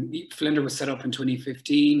 Flender was set up in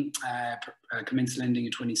 2015, commenced lending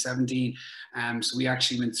in 2017. So we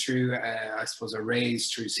actually went through, I suppose, a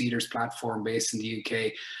raise through Cedars platform based in the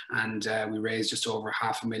UK, and we raised just over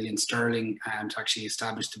 £500,000 to actually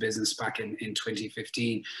establish the business back in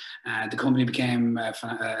 2015. The company became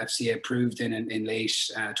FCA approved in late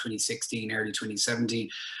 2016, early 2017,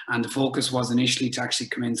 and the focus was initially to actually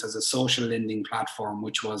commence as a social lending platform,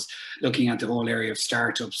 which was looking at the whole area of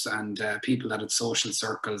startups and people that had social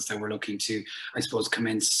circles that were looking to, I suppose,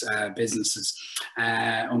 commence businesses.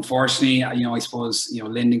 Unfortunately, you know, I suppose, you know,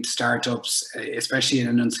 lending to startups, especially in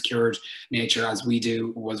an unsecured nature as we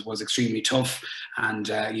do, was extremely tough. And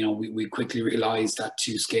you know, we quickly realised that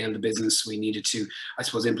to scale the business, we needed to, I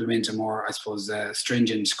suppose, implement a more, I suppose,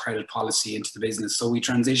 stringent credit policy into the business. So we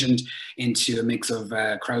transitioned into a mix of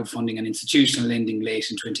crowdfunding and institutional lending late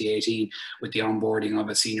in 2018 with the onboarding of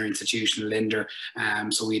a senior institutional lender.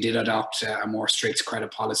 So we did adopt a more strict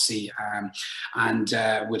credit policy and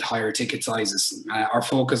with higher ticket sizes. Our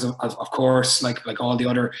focus, of course, like all the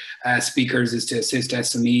other speakers, is to assist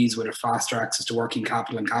SMEs with a faster access to working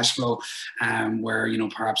capital and cash flow, where, you know,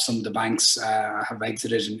 perhaps some of the banks have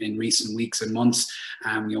exited in recent weeks and months.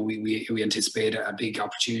 You know, we anticipate a big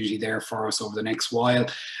opportunity there for us over the next while,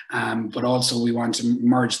 but also we want to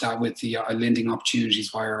merge that with the lending opportunities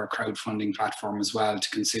via our crowdfunding platform as well to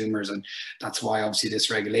consumers, and that's why obviously this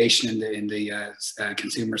regulation in the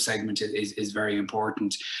consumer segment is very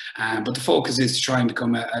important. But the focus is to try and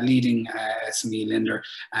become a leading SME lender.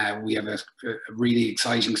 We have a really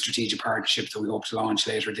exciting strategic partnership that we hope to launch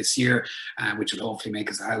later this year, which will hopefully make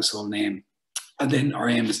us a household name. And then our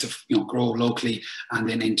aim is to, you know, grow locally and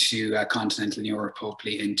then into continental Europe,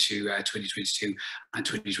 hopefully into 2022 and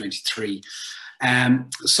 2023.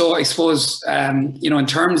 So I suppose, you know, in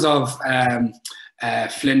terms of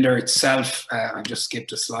Flender itself, I just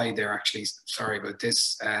skipped a slide there actually, sorry about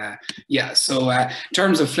this. Yeah, so in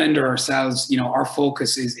terms of Flender ourselves, you know, our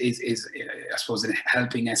focus is I suppose, in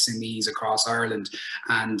helping SMEs across Ireland.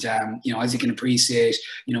 And, you know, as you can appreciate,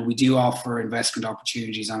 you know, we do offer investment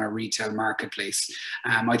opportunities on our retail marketplace.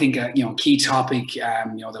 I think, you know, key topic, you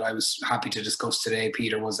know, that I was happy to discuss today,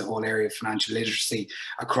 Peter, was the whole area of financial literacy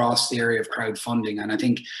across the area of crowdfunding. And I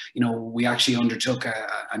think, you know, we actually undertook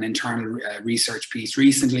an internal research piece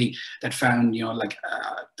recently that found, you know, like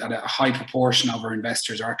that a high proportion of our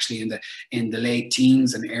investors are actually in the late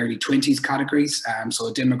teens and early 20s categories. So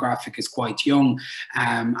the demographic is quite young.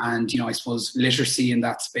 And, you know, I suppose literacy in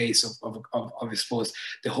that space of I suppose,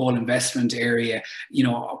 the whole investment area, you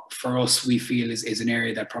know, for us, we feel is an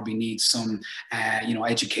area that probably needs some, you know,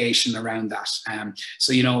 education around that.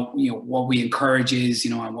 So, you know, what we encourage is,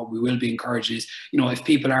 you know, and what we will be encouraging is, you know, if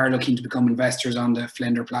people are looking to become investors on the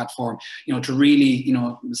Flender platform, you know, to really, you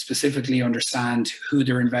know, specifically understand who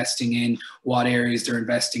they're investing in, what areas they're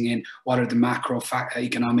investing in, what are the macro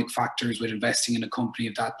economic factors with investing in a company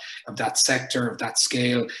of that sector, of that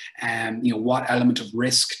scale, you know, what element of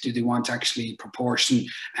risk do they want to actually proportion,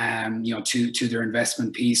 you know, to their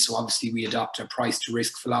investment piece. So obviously we adopt a price to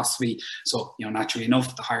risk philosophy. So, you know, naturally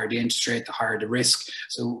enough, the higher the interest rate, the higher the risk.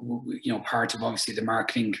 So, you know, part of obviously the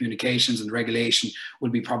marketing communications and regulation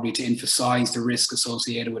would be probably to emphasize the risk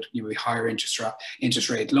associated with, you know, higher interest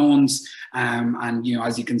rate loans. And, you know,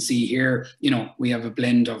 as you can see here, you know, we have a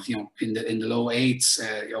blend of, you know, in the low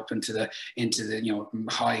 8s up into the you know,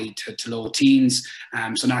 high to low teens.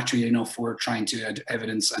 So naturally enough, we're trying to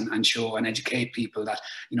evidence and show and educate people that,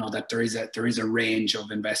 you know, that there is a range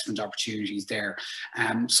of investment opportunities there.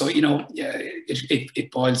 So, you know,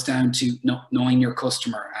 it boils down to knowing your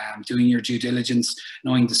customer, doing your due diligence,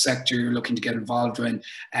 knowing the sector you're looking to get involved in,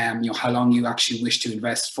 you know, how long you actually wish to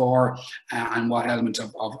invest for, and what element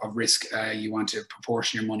of risk you want to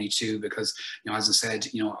proportion your money to, because, you know, as I said,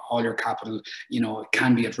 you know, all your capital, you know,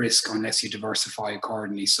 can be at risk unless you diversify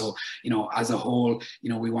accordingly. So, you know, as a whole, you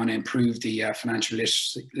know, we want to improve the financial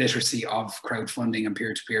literacy of crowdfunding and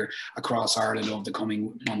peer-to-peer across Ireland over the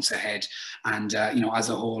coming months ahead. And, you know, as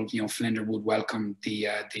a whole, you know, Flender would welcome the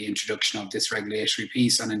introduction of this regulatory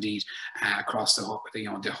piece, and indeed across the whole, you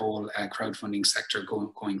know, the whole crowdfunding sector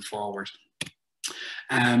going forward.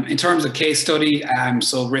 In terms of case study,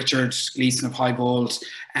 so Richard Gleeson of Highbold,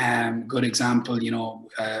 good example, you know,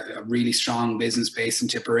 a really strong business based in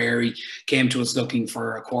Tipperary, came to us looking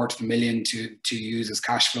for $250,000 to use as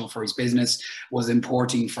cash flow for his business, was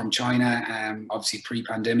importing from China, obviously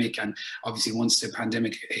pre-pandemic, and obviously once the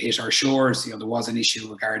pandemic hit our shores, you know, there was an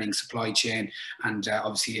issue regarding supply chain, and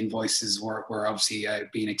obviously invoices were obviously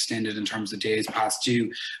being extended in terms of days past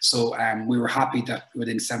due. So we were happy that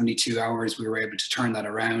within 72 hours we were able to turn that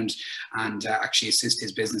around and actually assist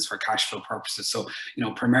his business for cash flow purposes. So, you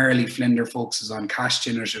know, primarily Flender focuses on cash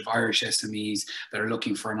generative Irish SMEs that are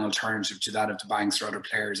looking for an alternative to that of the banks or other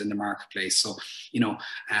players in the marketplace. So, you know,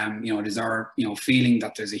 it is our, you know, feeling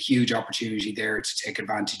that there's a huge opportunity there to take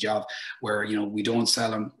advantage of, where, you know, we don't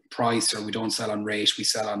sell on price or we don't sell on rate, we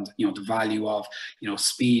sell on, you know, the value of, you know,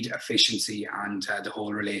 speed, efficiency, and the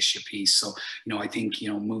whole relationship piece. So, you know, I think, you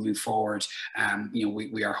know, moving forward, you know,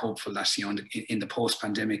 we are hopeful that, you know, in the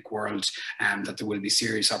post-pandemic world, that there will be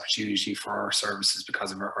serious opportunity for our services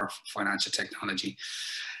because of our financial technology.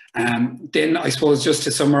 Then I suppose just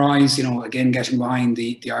to summarise, you know, again, getting behind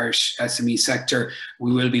the Irish SME sector,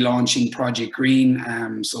 we will be launching Project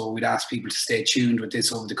Green. So we'd ask people to stay tuned with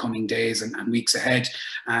this over the coming days and weeks ahead.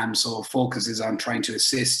 So focus is on trying to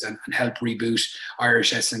assist and help reboot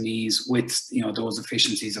Irish SMEs with, you know, those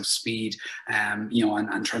efficiencies of speed, you know, and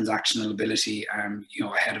transactional ability, you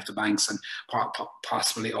know, ahead of the banks and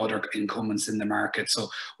possibly other incumbents in the market. So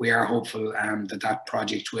we are hopeful that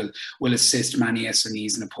project will assist many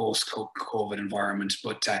SMEs in a post-COVID environment.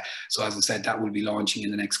 But so as I said, that will be launching in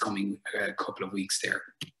the next coming couple of weeks there.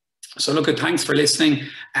 So look, thanks for listening.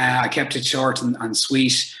 I kept it short and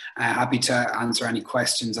sweet. Happy to answer any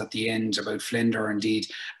questions at the end about Flender, or indeed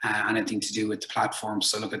anything to do with the platform.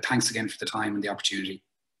 So look, thanks again for the time and the opportunity.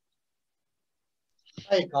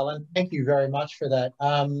 Hey, Colin, thank you very much for that.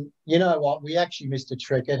 You know what, we actually missed a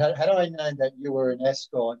trick. Had I known that you were an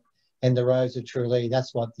escort in the Rose of Tralee,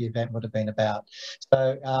 that's what the event would have been about.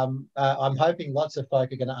 So I'm hoping lots of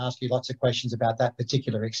folk are going to ask you lots of questions about that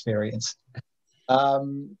particular experience.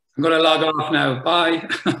 I'm going to log off now. Bye.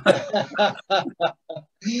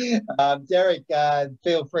 Derek,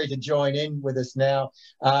 feel free to join in with us now.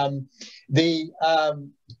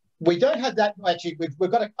 We don't have that, actually,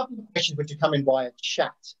 we've got a couple of questions which are coming via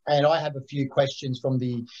chat, and I have a few questions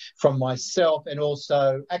from myself, and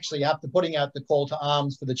also, actually, after putting out the call to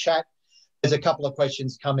arms for the chat, there's a couple of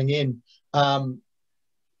questions coming in. So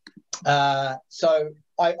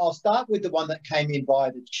I'll start with the one that came in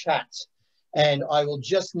via the chat. And I will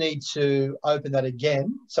just need to open that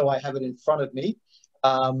again so I have it in front of me.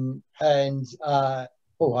 Oh,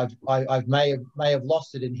 I may have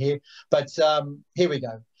lost it in here, but here we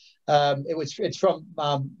go. It's from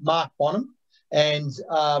Mark Bonham, and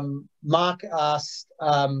Mark asked,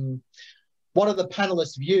 what are the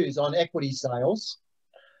panelists' views on equity sales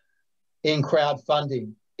in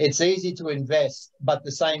crowdfunding? It's easy to invest, but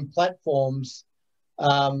the same platforms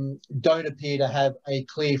don't appear to have a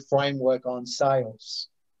clear framework on sales.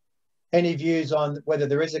 Any views on whether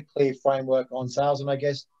there is a clear framework on sales? And I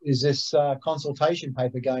guess, is this consultation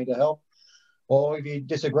paper going to help? Or if you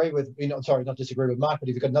disagree with, not disagree with Mark, but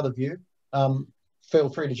if you've got another view, feel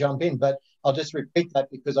free to jump in. But I'll just repeat that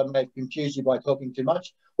because I may have confused you by talking too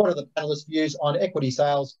much. What are the panelists' views on equity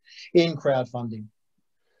sales in crowdfunding?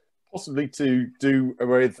 Possibly to do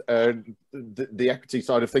with the equity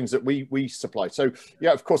side of things that we supply. So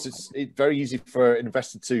yeah, of course, it's very easy for an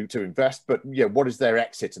investor to invest, but yeah, what is their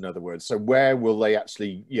exit, in other words? So where will they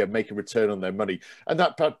actually make a return on their money? And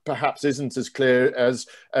that perhaps isn't as clear as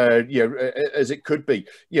as it could be.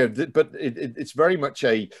 But it's very much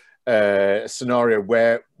a scenario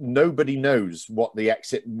where nobody knows what the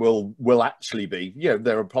exit will actually be.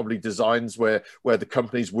 There are probably designs where the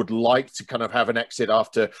companies would like to kind of have an exit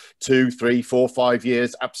after 2, 3, 4, 5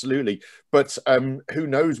 years, absolutely. But who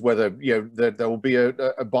knows whether there will be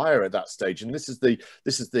a buyer at that stage? And this is the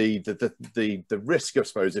risk, I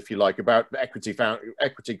suppose, if you like, about equity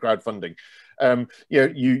crowdfunding.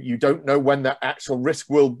 You don't know when that actual risk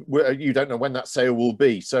you don't know when that sale will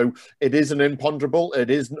be. So it is an imponderable. It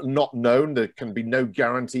is not known. There can be no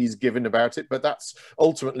guarantees given about it, but that's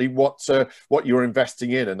ultimately what you're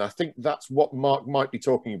investing in. And I think that's what Mark might be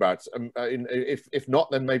talking about. If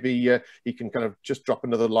not, then maybe he can kind of just drop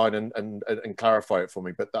another line and clarify it for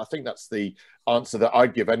me. But I think that's the answer that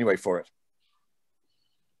I'd give anyway for it.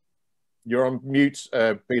 You're on mute,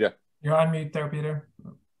 Peter. You're on mute there, Peter.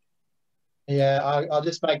 Yeah, I'll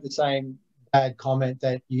just make the same bad comment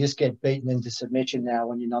that you just get beaten into submission now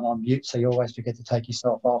when you're not on mute, so you always forget to take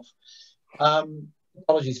yourself off.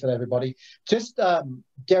 Apologies for that, everybody. Just,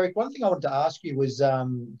 Derek, one thing I wanted to ask you was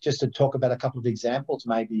just to talk about a couple of examples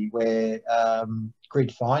maybe where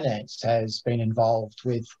grid finance has been involved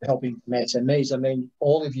with helping SMEs. I mean,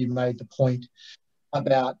 all of you made the point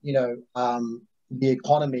about, the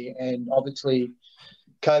economy, and obviously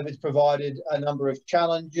COVID's provided a number of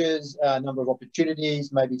challenges, a number of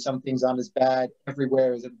opportunities. Maybe some things aren't as bad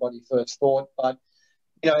everywhere as everybody first thought. But,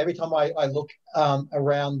 every time I look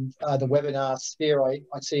around the webinar sphere, I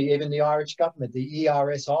see even the Irish government, the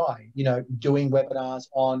ERSI, doing webinars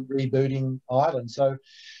on rebooting Ireland. So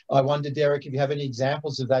I wonder, Derek, if you have any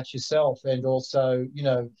examples of that yourself, and also,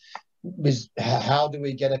 how do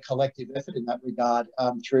we get a collective effort in that regard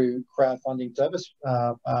through crowdfunding service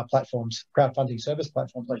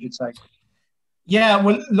platforms, I should say? Yeah,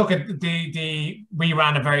 well, look, we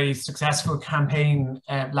ran a very successful campaign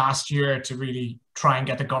last year to really try and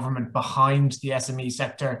get the government behind the SME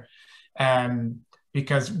sector,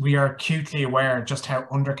 because we are acutely aware just how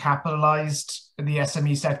undercapitalized the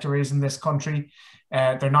SME sector is in this country.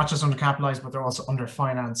 They're not just undercapitalized, but they're also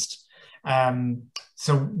underfinanced.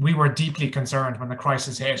 So we were deeply concerned when the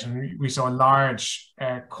crisis hit, and we saw large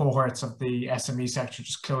cohorts of the SME sector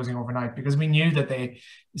just closing overnight, because we knew that they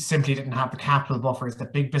simply didn't have the capital buffers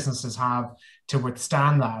that big businesses have to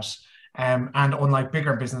withstand that. And unlike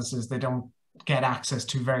bigger businesses, they don't get access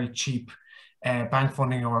to very cheap bank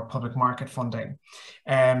funding or public market funding.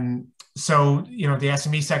 So, the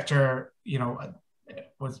SME sector,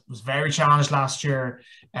 was very challenged last year,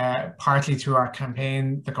 partly through our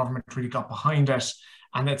campaign. The government really got behind it,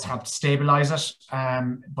 and it's helped stabilize it,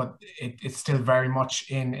 but it's still very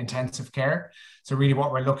much in intensive care. So really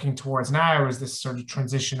what we're looking towards now is this sort of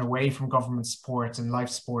transition away from government support and life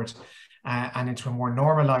support and into a more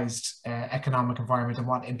normalized economic environment, and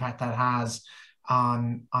what impact that has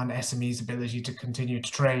on SMEs' ability to continue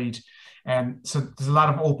to trade. So there's a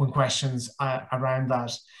lot of open questions around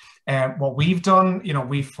that. What we've done,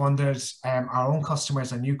 we've funded our own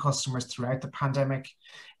customers and new customers throughout the pandemic.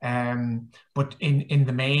 But in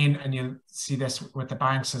the main, and you'll see this with the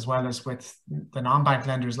banks as well as with the non-bank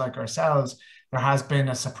lenders like ourselves, there has been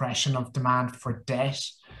a suppression of demand for debt,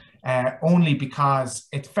 only because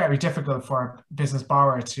it's very difficult for a business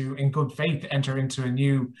borrower to, in good faith, enter into a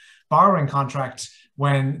new borrowing contract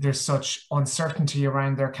when there's such uncertainty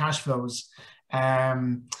around their cash flows.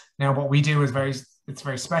 Now, what we do is it's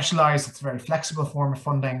very specialized, it's a very flexible form of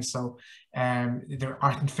funding, so there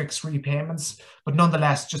aren't fixed repayments, but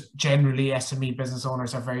nonetheless, just generally SME business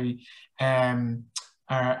owners are very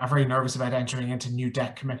nervous about entering into new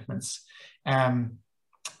debt commitments.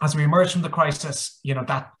 as we emerge from the crisis, you know,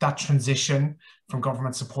 that transition from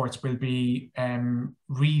government supports will be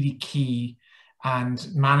really key, and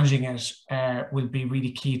managing it will be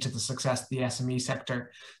really key to the success of the SME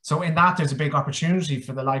sector. So in that, there's a big opportunity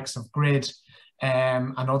for the likes of Grid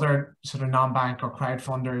and other sort of non-bank or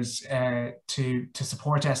crowdfunders to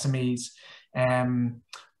support SMEs.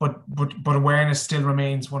 But awareness still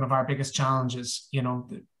remains one of our biggest challenges. You know,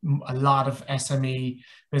 a lot of SME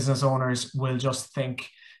business owners will just think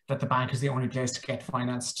that the bank is the only place to get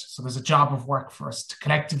financed. So there's a job of work for us to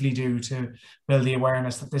collectively do to build the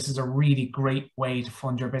awareness that this is a really great way to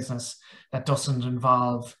fund your business that doesn't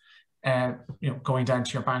involve you know, going down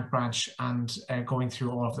to your bank branch and going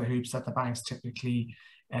through all of the hoops that the banks typically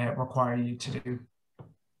require you to do.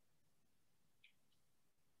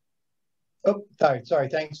 Oh, sorry.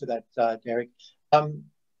 Thanks for that, Derek.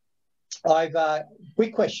 I've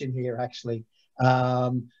quick question here, actually.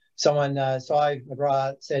 Someone, Sai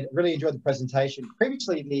McGrath, said, really enjoyed the presentation.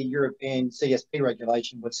 Previously, the European CSP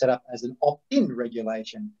regulation was set up as an opt-in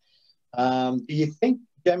regulation. Do you think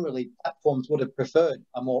generally platforms would have preferred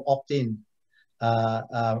a more opt-in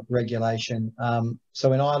regulation?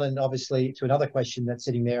 So in Ireland, obviously, to another question that's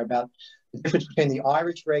sitting there about the difference between the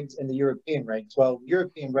Irish regs and the European regs. Well, the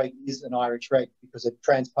European reg is an Irish reg because it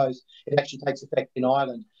actually takes effect in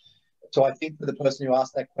Ireland. So I think for the person who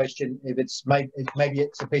asked that question, if it's maybe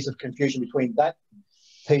it's a piece of confusion between that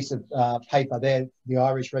piece of paper there, the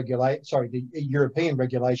European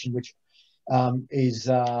regulation, which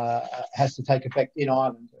has to take effect in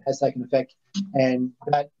Ireland, has taken effect, and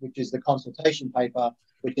that which is the consultation paper,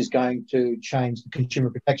 which is going to change the Consumer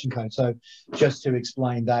Protection Code. So just to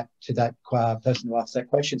explain that to that person who asked that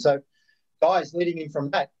question. So guys, leading in from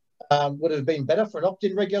that, would it have been better for an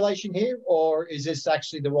opt-in regulation here, or is this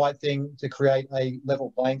actually the right thing to create a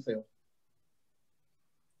level playing field?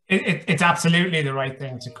 It's absolutely the right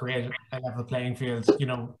thing to create a level playing field. You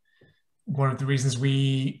know, one of the reasons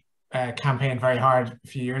we campaigned very hard a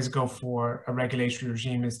few years ago for a regulatory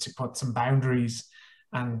regime is to put some boundaries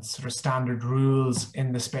and sort of standard rules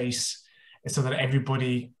in the space so that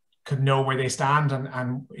everybody could know where they stand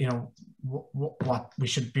and you know, what we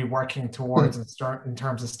should be working towards in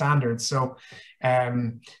terms of standards. So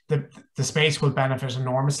the space will benefit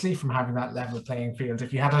enormously from having that level playing field.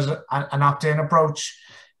 If you had an opt-in approach,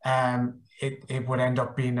 it would end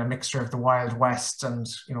up being a mixture of the Wild West and,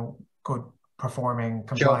 you know, good performing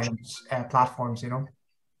compliant platforms, you know.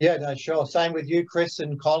 Yeah, no, sure. Same with you, Chris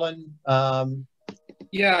and Colin.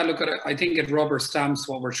 Yeah, look, I think it rubber stamps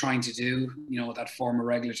what we're trying to do. You know, that form of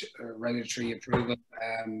regulatory approval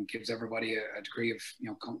gives everybody a degree of, you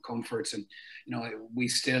know, comfort. And, you know, we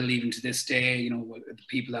still, even to this day, you know, the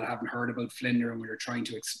people that haven't heard about Flender, and we are trying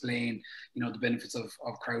to explain, you know, the benefits of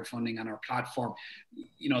crowdfunding and our platform,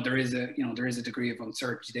 you know, there is a degree of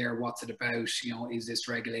uncertainty there. What's it about? You know, is this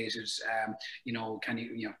regulated? You know,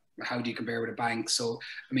 how do you compare with a bank? So,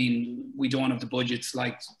 I mean, we don't have the budgets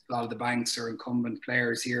like a lot of the banks or incumbent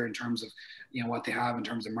players here in terms of, you know, what they have in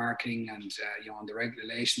terms of marketing and, you know, on the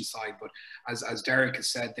regulation side. But as Derek has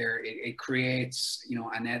said there, it creates, you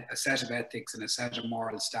know, a set of ethics and a set of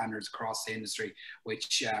moral standards across the industry,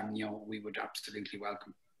 which, you know, we would absolutely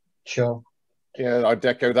welcome. Sure. Yeah, I'd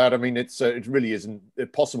echo that. I mean, it really isn't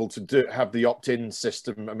possible to have the opt-in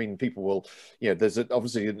system. I mean, people will, you know, there's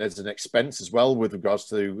an expense as well with regards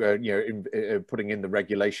to you know, putting in the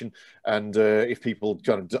regulation, and if people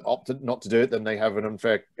kind of opt not to do it, then they have an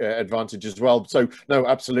unfair advantage as well. So no,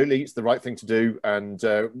 absolutely, it's the right thing to do, and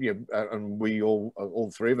you know, and we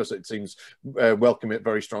all three of us, it seems, welcome it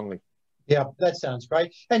very strongly. Yeah, that sounds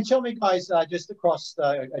great. And tell me, guys, just across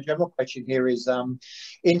a general question here is,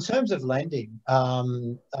 in terms of lending,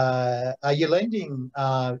 are you lending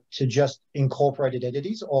to just incorporated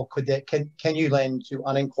entities, or can you lend to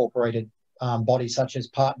unincorporated bodies such as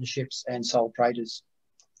partnerships and sole traders?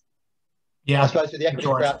 Yeah, I suppose for the equity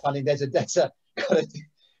crowdfunding,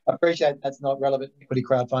 I appreciate that's not relevant equity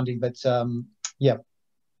crowdfunding, but yeah.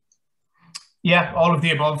 Yeah, all of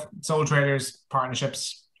the above: sole traders,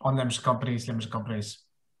 partnerships, unlimited companies, limited companies.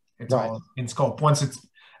 It's right. all in scope. Once it's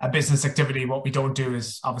a business activity, what we don't do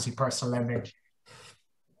is obviously personal lending.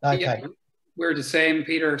 Okay. Yeah, we're the same,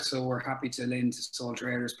 Peter. So we're happy to lend to sole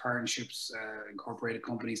traders, partnerships, incorporated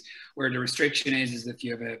companies. Where the restriction is if you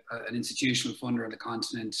have an institutional funder on the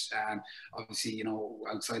continent, obviously, you know,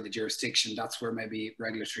 outside the jurisdiction, that's where maybe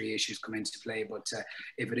regulatory issues come into play. But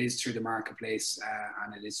if it is through the marketplace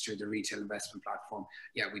and it is through the retail investment platform,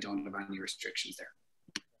 yeah, we don't have any restrictions there.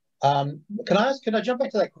 Can I jump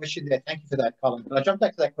back to that question there? Thank you for that, Colin. Can I jump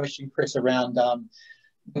back to that question, Chris, around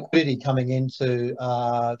liquidity coming into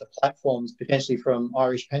the platforms, potentially from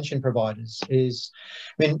Irish pension providers, is,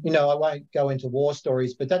 I mean, you know, I won't go into war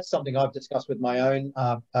stories, but that's something I've discussed with my own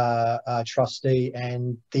trustee,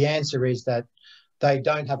 and the answer is that they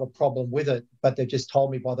don't have a problem with it, but they've just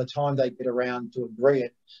told me by the time they get around to agree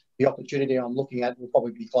it, the opportunity I'm looking at will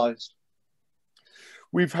probably be closed.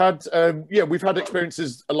 We've had, we've had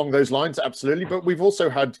experiences along those lines, absolutely. But we've also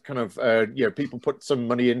had kind of, people put some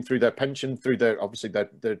money in through their pension, through their, obviously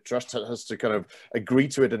their trust has to kind of agree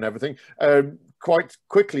to it and everything quite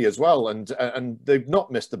quickly as well. And they've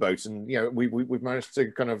not missed the boat. And, you know, we've managed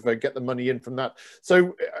to kind of get the money in from that.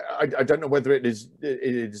 So I don't know whether it is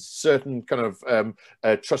certain kind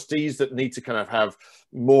of trustees that need to kind of have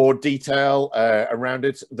more detail around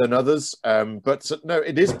it than others. But no,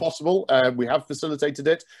 it is possible. We have facilitated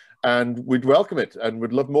it, and we'd welcome it and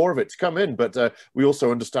would love more of it to come in. But we also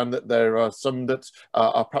understand that there are some that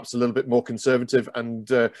are perhaps a little bit more conservative and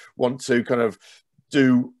want to kind of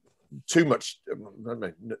do too much.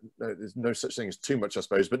 There's no such thing as too much, I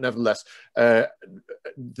suppose, but nevertheless,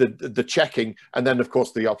 the checking, and then of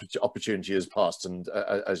course the opportunity has passed, and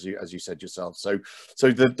as you said yourself, so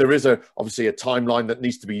there is obviously a timeline that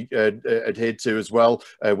needs to be adhered to as well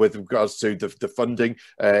with regards to the funding.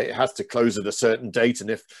 It has to close at a certain date, and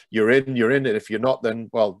if you're in, and if you're not, then,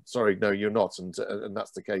 well, sorry, no, you're not, and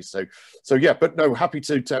that's the case. So yeah, but no, happy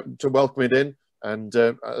to welcome it in, and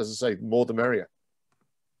as I say, more the merrier.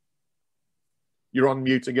 You're on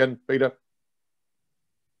mute again, Peter.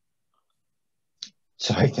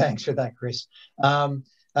 Sorry, thanks for that, Chris. I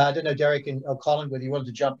don't know, Derek or Colin, whether you wanted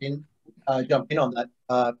to jump in on that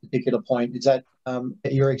particular point. Is that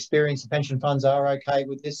your experience, the pension funds are okay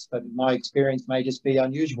with this, but my experience may just be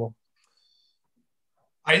unusual?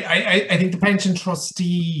 I think the pension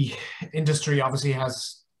trustee industry obviously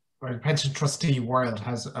has, or the pension trustee world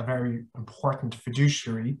has a very important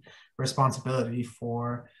fiduciary responsibility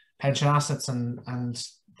for pension assets and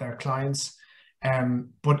their clients.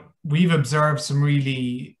 But we've observed some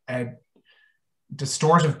really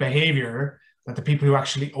distortive behavior, that the people who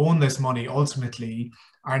actually own this money ultimately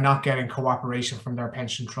are not getting cooperation from their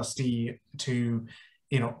pension trustee to,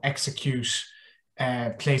 you know, execute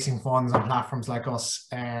placing funds on platforms like us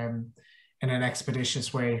in an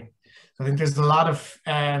expeditious way. So I think there's a lot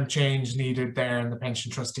of change needed there in the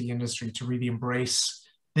pension trustee industry to really embrace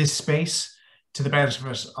this space to the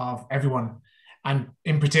benefit of everyone, and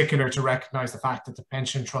in particular to recognize the fact that the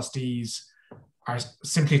pension trustees are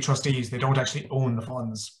simply trustees. They don't actually own the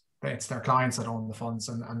funds. It's their clients that own the funds,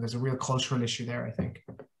 and there's a real cultural issue there, I think.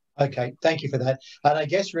 Okay, thank you for that. And I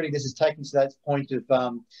guess really this is taken to that point of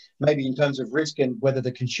maybe in terms of risk, and whether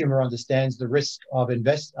the consumer understands the risk of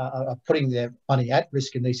putting their money at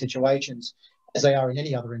risk in these situations, as they are in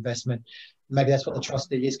any other investment. Maybe that's what the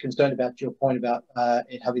trustee is concerned about, to your point about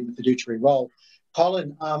it having the fiduciary role.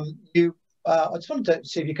 Colin, I just wanted to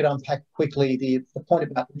see if you could unpack quickly the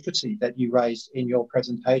point about literacy that you raised in your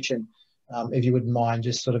presentation, if you wouldn't mind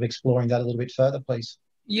just sort of exploring that a little bit further, please.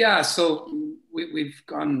 Yeah, so we've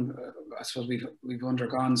gone, I suppose we've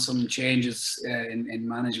undergone some changes in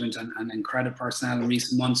management and in credit personnel in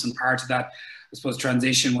recent months, and part of that, I suppose,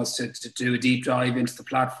 transition was to do a deep dive into the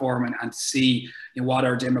platform and to see, you know, what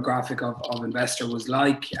our demographic of investor was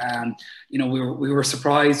like. You know, we were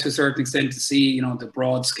surprised to a certain extent to see, you know, the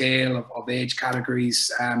broad scale of age categories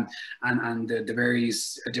and the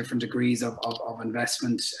various different degrees of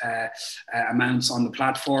investment amounts on the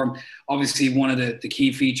platform. Obviously, one of the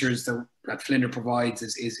key features that Flender provides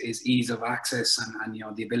is ease of access and you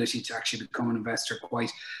know, the ability to actually become an investor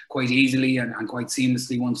quite easily and quite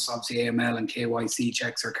seamlessly once obviously AML and KYC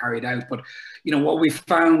checks are carried out. But you know, what we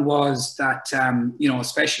found was that you know,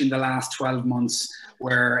 especially in the last 12 months,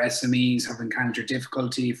 where SMEs have encountered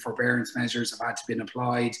difficulty, forbearance measures have had to been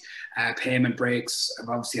applied, payment breaks have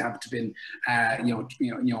obviously had to been I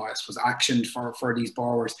suppose actioned for these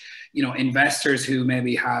borrowers. You know, investors who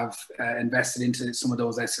maybe have invested into some of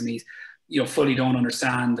those SMEs, you know, fully don't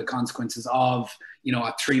understand the consequences of, you know,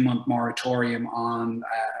 a 3-month moratorium on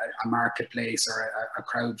a marketplace or a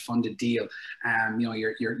crowd-funded deal. You know,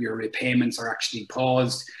 your repayments are actually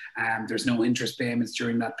paused. There's no interest payments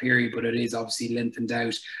during that period, but it is obviously lengthened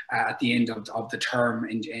out at the end of the term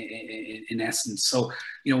in essence. So,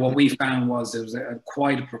 you know, what we found was there was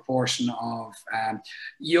quite a proportion of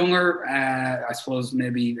younger, I suppose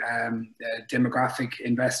maybe demographic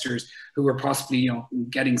investors who were possibly, you know,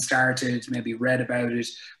 getting started, maybe read about it,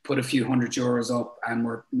 put a few €100 up, and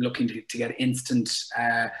were looking to get instant,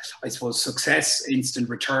 I suppose, success, instant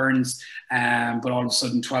returns. But all of a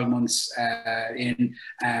sudden, 12 months in,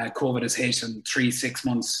 COVID has hit, and 3-6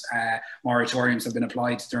 months moratoriums have been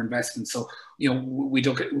applied to their investments. So you know, we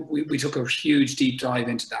took a huge deep dive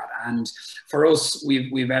into that. And for us,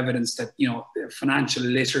 we've evidenced that, you know, financial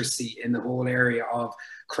literacy in the whole area of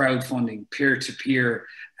crowdfunding, peer-to-peer,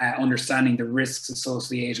 understanding the risks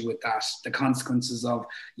associated with that, the consequences of,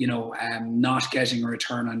 you know, not getting a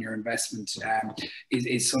return on your investment,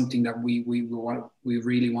 is something that we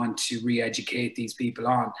really want to re-educate these people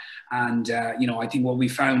on. And you know, I think what we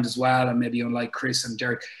found as well, and maybe unlike Chris and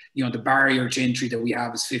Derek, you know, the barrier to entry that we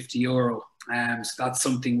have is €50. So that's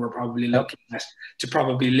something we're probably looking at to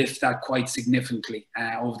probably lift that quite significantly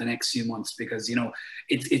over the next few months, because, you know,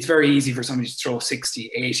 it's very easy for somebody to throw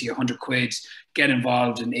 60, 80, 100 quid, get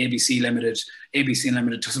involved in ABC Limited. ABC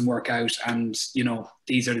Limited doesn't work out, and, you know,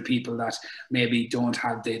 these are the people that maybe don't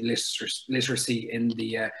have the literacy in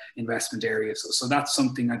the investment area. So that's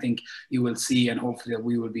something I think you will see, and hopefully that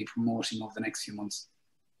we will be promoting over the next few months.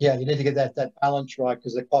 Yeah, you need to get that balance right,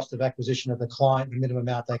 because the cost of acquisition of the client, the minimum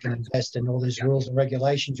amount they can invest in, all these rules and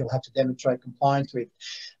regulations you'll have to demonstrate compliance with.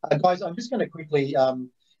 Guys, I'm just going to quickly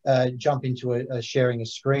jump into sharing a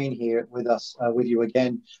screen here with us, with you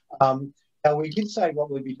again. Now, we did say what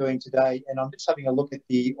we'll be doing today, and I'm just having a look at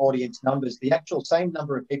the audience numbers. The actual same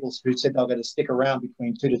number of people who said they're going to stick around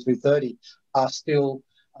between 2 to 2:30 are still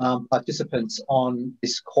participants on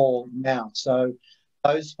this call now. So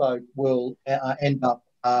those folk will end up,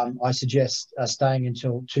 I suggest, staying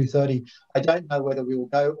until 2:30. I don't know whether we will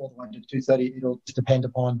go all the way to 2:30. It'll just depend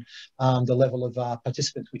upon the level of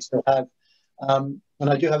participants we still have. And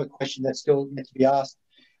I do have a question that's still yet to be asked.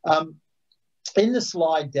 In the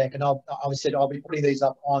slide deck, and I'll be putting these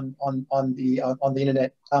up on the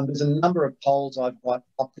internet. There's a number of polls I've got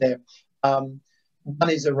up there. One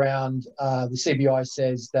is around the CBI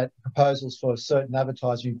says that proposals for certain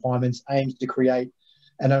advertising requirements aims to create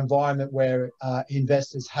an environment where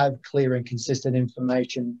investors have clear and consistent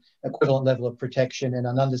information, equivalent level of protection, and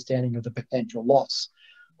an understanding of the potential loss.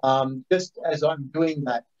 Just as I'm doing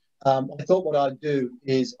that, I thought what I'd do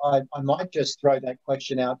is I might just throw that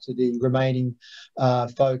question out to the remaining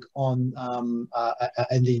folk in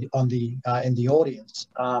the audience,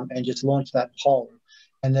 and just launch that poll.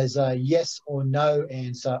 And there's a yes or no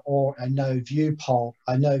answer, or a no view poll,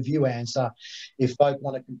 a no view answer, if folk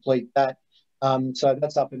want to complete that. So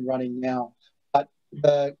that's up and running now. But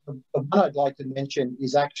the one I'd like to mention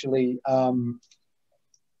is actually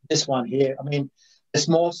this one here. I mean, there's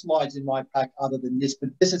more slides in my pack other than this,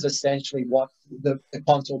 but this is essentially what the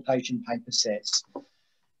consultation paper says.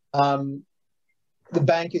 The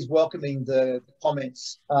bank is welcoming the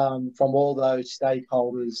comments from all those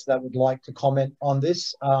stakeholders that would like to comment on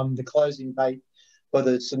this. The closing date for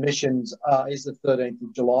the submissions is the 13th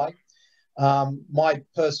of July. My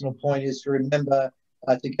personal point is to remember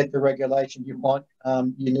to get the regulation you want,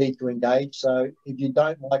 you need to engage. So if you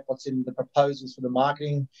don't like what's in the proposals for the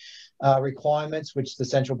marketing requirements, which the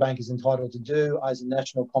central bank is entitled to do as a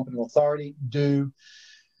national competent authority, do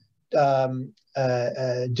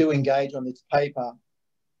engage on this paper.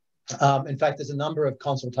 In fact, there's a number of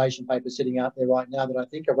consultation papers sitting out there right now that I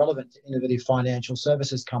think are relevant to innovative financial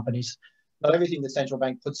services companies. Not everything the central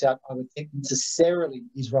bank puts out, I would think, necessarily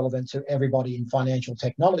is relevant to everybody in financial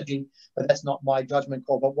technology, but that's not my judgment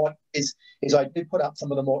call. But what is I did put up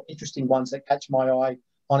some of the more interesting ones that catch my eye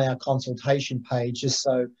on our consultation page, just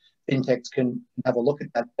so fintechs can have a look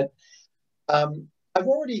at that. But I've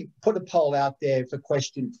already put a poll out there for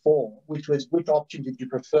question 4, which was, which option did you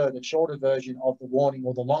prefer, the shorter version of the warning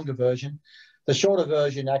or the longer version? The shorter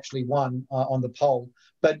version actually won on the poll.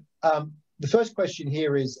 But the first question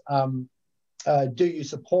here is, do you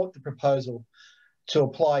support the proposal to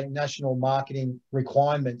apply national marketing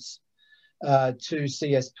requirements to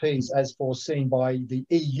CSPs as foreseen by the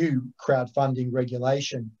EU crowdfunding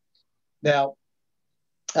regulation? Now,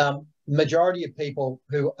 majority of people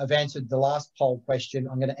who have answered the last poll question,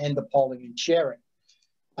 I'm going to end the polling and share it,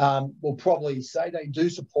 will probably say they do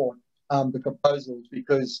support the proposals,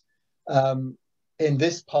 because in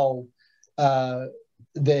this poll,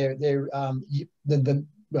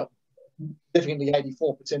 definitely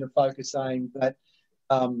 84% of folk are saying that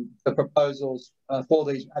the proposals for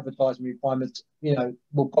these advertising requirements, you know,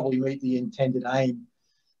 will probably meet the intended aim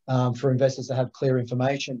for investors to have clear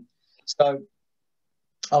information. So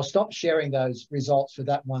I'll stop sharing those results for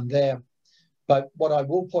that one there. But what I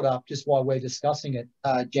will put up, just while we're discussing it,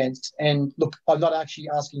 gents, and look, I'm not actually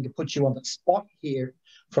asking to put you on the spot here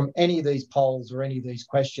from any of these polls or any of these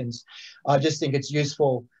questions. I just think it's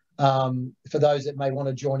useful for those that may want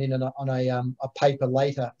to join in on a paper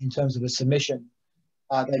later in terms of a submission.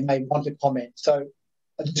 They may want to comment. So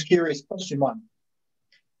I'm just curious, question 1.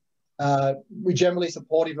 We're generally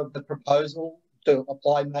supportive of the proposal to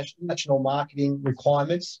apply national marketing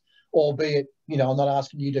requirements albeit, I'm not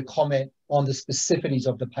asking you to comment on the specificities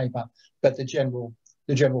of the paper, but the general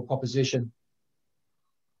proposition.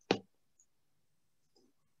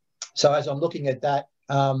 So as I'm looking at that,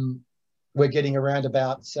 we're getting around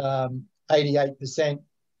about 88%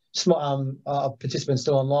 of participants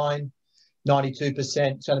still online. 92%,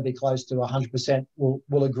 it's going to be close to 100%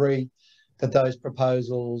 will agree that those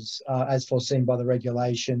proposals, as foreseen by the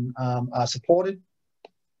regulation, are supported.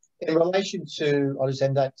 In relation to, I'll just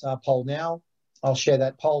end that poll now. I'll share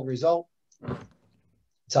that poll result.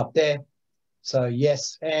 It's up there. So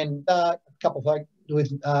yes, and a couple of folks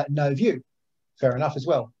with no view. Fair enough as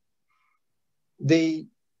well. The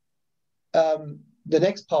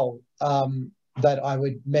next poll that I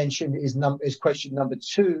would mention is question number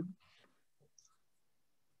 2.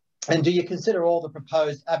 And do you consider all the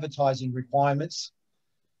proposed advertising requirements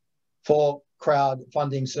for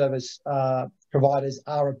crowdfunding service providers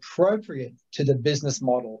are appropriate to the business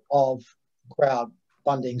model of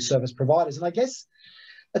crowdfunding service providers? And I guess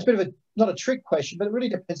that's a bit of not a trick question, but it really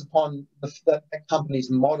depends upon the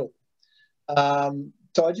company's model.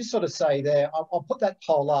 So I just sort of say there, I'll put that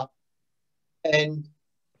poll up, and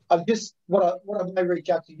I'm just what I may reach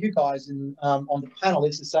out to you guys and on the panel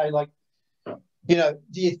is to say, like, do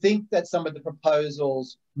you think that some of the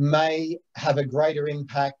proposals may have a greater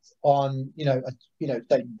impact on,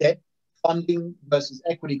 say debt funding versus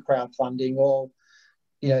equity crowdfunding, or,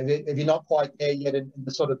 if you're not quite there yet in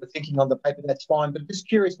the sort of the thinking on the paper, that's fine. But just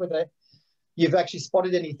curious whether you've actually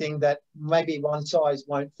spotted anything that maybe one size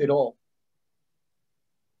won't fit all.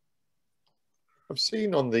 I've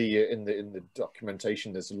seen on the in the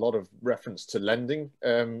documentation there's a lot of reference to lending,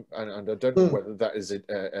 and I don't know whether that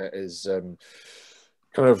is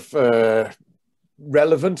kind of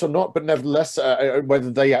relevant or not, but nevertheless,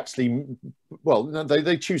 whether they actually, well,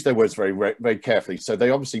 they choose their words very carefully. So they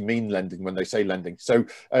obviously mean lending when they say lending. So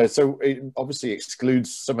so it obviously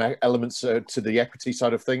excludes some elements to the equity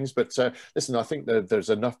side of things. But listen, I think that there's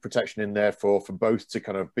enough protection in there for both to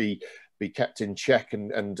kind of be kept in check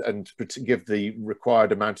and give the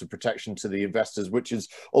required amount of protection to the investors, which is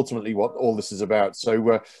ultimately what all this is about.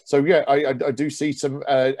 So so yeah, I do see some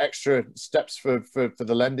extra steps for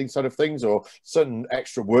the lending side of things, or certain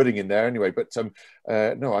extra wording in there anyway. But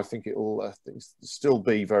no, I think it will still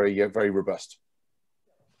be very robust.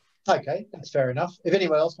 Okay, that's fair enough. If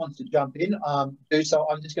anyone else wants to jump in, do so.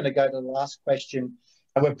 I'm just going to go to the last question,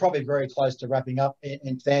 and we're probably very close to wrapping up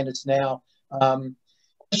in fairness now.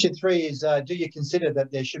 Question 3 is, do you consider that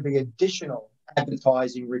there should be additional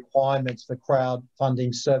advertising requirements for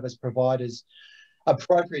crowdfunding service providers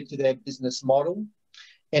appropriate to their business model,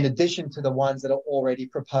 in addition to the ones that are already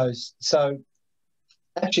proposed? So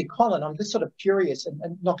actually, Colin, I'm just sort of curious, and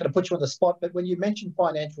not going to put you on the spot, but when you mentioned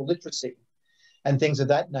financial literacy and things of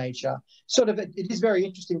that nature, sort of it is very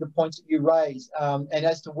interesting, the points that you raise, and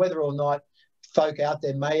as to whether or not folk out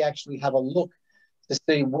there may actually have a look to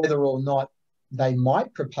see whether or not they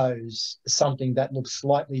might propose something that looks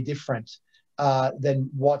slightly different than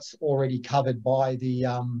what's already covered by the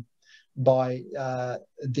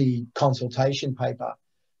consultation paper.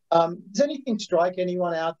 Does anything strike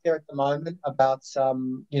anyone out there at the moment about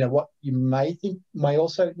what you may think may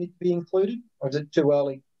also need to be included, or is it too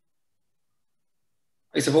early?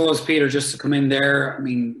 I suppose, Peter, just to come in there, I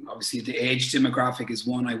mean, obviously the age demographic is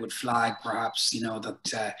one I would flag, perhaps,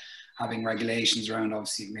 that having regulations around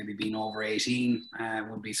obviously maybe being over 18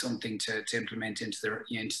 would be something to implement into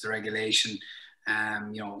the regulation.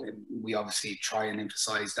 We obviously try and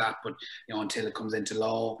emphasize that, but until it comes into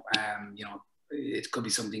law, it could be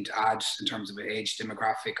something to add in terms of an age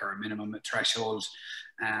demographic or a minimum threshold.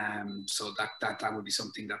 So that would be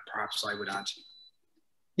something that perhaps I would add.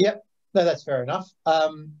 Yep, no, that's fair enough.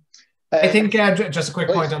 I think just a quick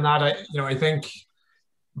point on that. I think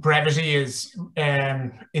brevity is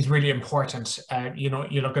really important. You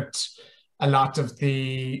look at a lot of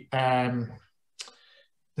the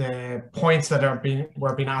points that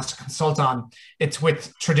we're being asked to consult on. It's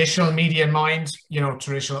with traditional media in mind.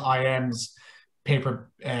 Traditional IMs,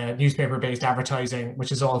 newspaper-based advertising,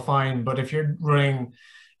 which is all fine. But if you're running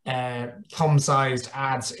thumb-sized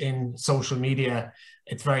ads in social media,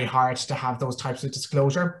 it's very hard to have those types of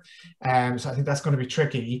disclosure. So I think that's going to be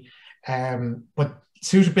tricky. But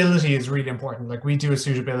suitability is really important. Like, we do a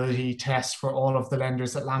suitability test for all of the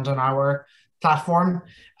lenders that land on our platform.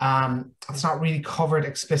 It's not really covered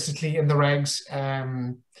explicitly in the regs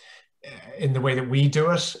in the way that we do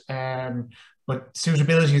it. But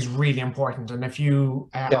suitability is really important. And if you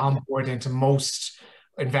onboard into most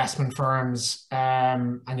investment firms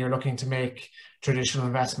and you're looking to make traditional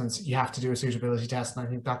investments, you have to do a suitability test. And I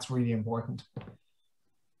think that's really important.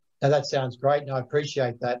 Now that sounds great, and I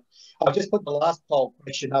appreciate that. I'll just put the last poll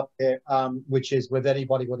question up there, which is whether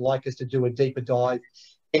anybody would like us to do a deeper dive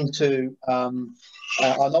into, I'm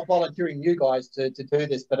not volunteering you guys to do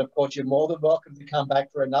this, but of course you're more than welcome to come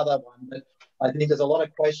back for another one. But I think there's a lot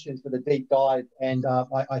of questions for the deep dive, and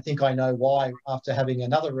I think I know why after having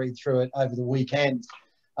another read through it over the weekend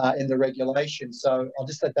in the regulation. So I'll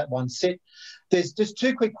just let that one sit. There's just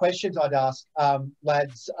two quick questions I'd ask,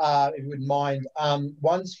 lads, if you wouldn't mind.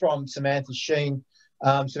 One's from Samantha Sheen.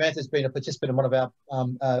 Samantha's been a participant in one of our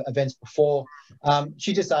events before.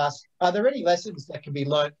 She just asked, are there any lessons that can be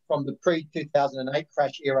learnt from the pre-2008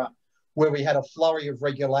 crash era where we had a flurry of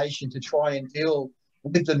regulation to try and deal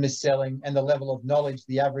with the mis-selling and the level of knowledge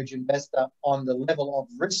the average investor on the level of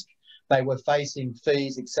risk they were facing,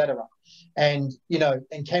 fees, etc. And, you know,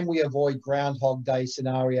 and can we avoid Groundhog Day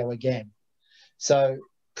scenario again? So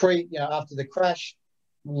after the crash,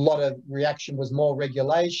 a lot of reaction was more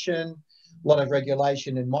regulation. A lot of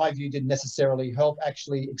regulation, in my view, didn't necessarily help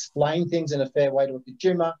actually explain things in a fair way to a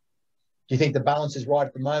consumer. Do you think the balance is right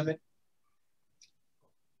at the moment?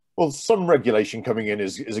 Well, some regulation coming in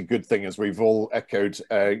is a good thing, as we've all echoed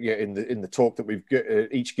in the talk that we've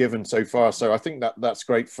each given so far. So I think that's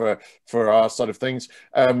great for our side of things.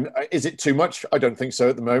 Is it too much? I don't think so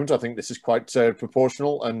at the moment. I think this is quite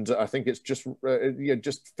proportional, and I think it's just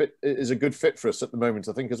fit, is a good fit for us at the moment.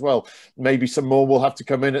 I think as well. Maybe some more will have to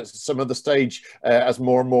come in at some other stage as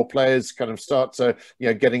more and more players kind of start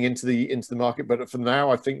getting into the market. But for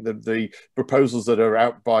now, I think that the proposals that are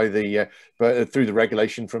out by through the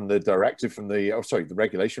regulation from the directive from the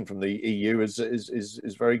regulation from the EU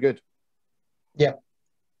is very good. Yeah.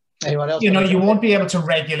 Anyone else? You know, you won't be able to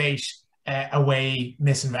regulate away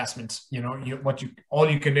misinvestment. You know, all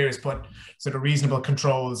you can do is put sort of reasonable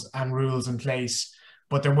controls and rules in place,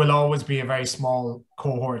 but there will always be a very small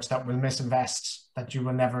cohort that will misinvest that you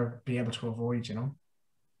will never be able to avoid. You know.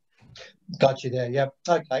 Got you there. Yeah.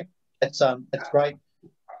 Okay. That's great.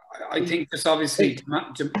 I think this obviously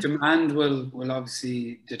demand will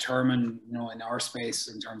obviously determine, you know, in our space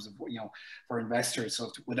in terms of, you know, for investors.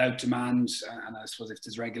 So without demand, and I suppose if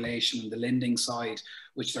there's regulation on the lending side,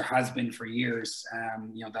 which there has been for years,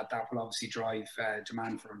 you know, that will obviously drive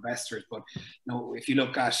demand for investors. But, you know, if you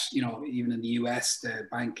look at, you know, even in the US, the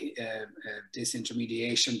bank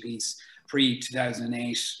disintermediation piece,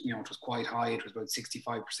 pre-2008, you know, it was quite high. It was about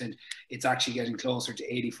 65%. It's actually getting closer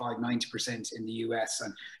to 85, 90% in the US,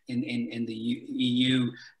 and in the EU,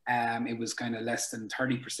 it was kind of less than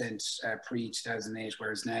 30% pre-2008,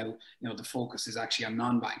 whereas now, you know, the focus is actually on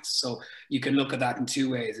non-banks. So you can look at that in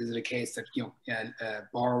two ways. Is it a case that, you know,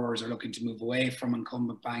 borrowers are looking to move away from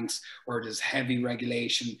incumbent banks, where there's heavy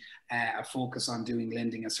regulation, a focus on doing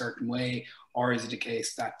lending a certain way, or is it a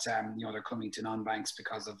case that you know, they're coming to non-banks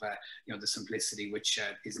because of you know, the simplicity, which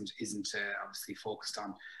isn't obviously focused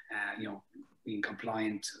on you know, being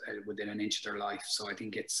compliant within an inch of their life. So I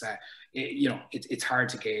think it's you know, it's hard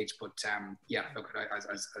to gauge, but yeah, look,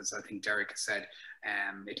 as I think Derek has said,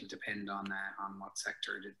 it'll depend on what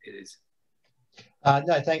sector it is.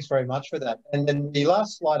 No, thanks very much for that. And then the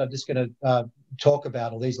last slide I'm just going to talk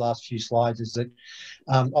about, or these last few slides, is that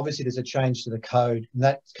obviously there's a change to the code, and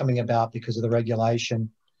that's coming about because of the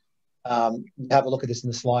regulation. Have a look at this in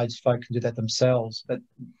the slides. Folk can do that themselves, but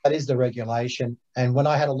that is the regulation. And when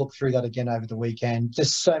I had a look through that again over the weekend,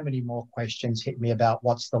 just so many more questions hit me about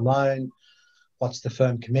what's the loan, what's the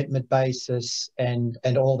firm commitment basis, and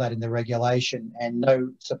all that in the regulation. And no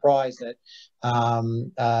surprise that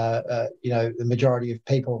you know, the majority of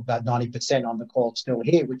people, about 90% on the call, still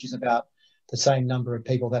here, which is about the same number of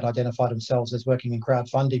people that identify themselves as working in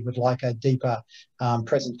crowdfunding, would like a deeper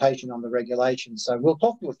presentation on the regulation. So we'll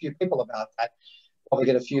talk to a few people about that. Probably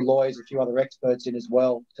get a few lawyers, a few other experts in as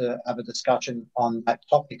well to have a discussion on that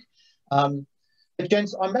topic. But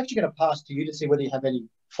gents, I'm actually going to pass to you to see whether you have any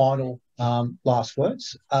final last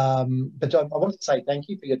words. But I wanted to say thank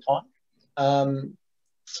you for your time.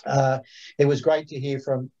 It was great to hear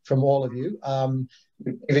from all of you.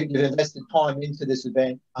 You've invested time into this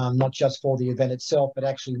event, not just for the event itself, but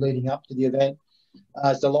actually leading up to the event. I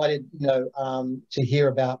was delighted, you know, to hear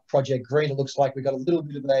about Project Green. It looks like we got a little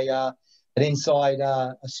bit of an inside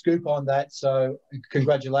scoop on that. So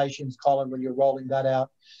congratulations, Colin, when you're rolling that out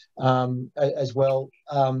as well.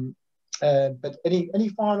 But any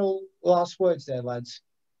final last words there, lads?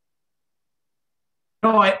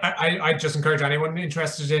 No, I just encourage anyone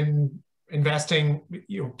interested in investing,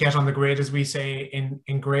 you know, get on the grid, as we say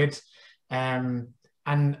in grid, and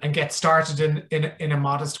get started in a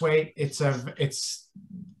modest way. It's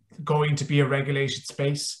going to be a regulated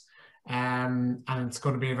space, and it's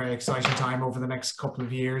going to be a very exciting time over the next couple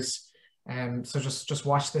of years. So just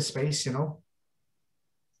watch this space, you know.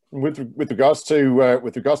 With regards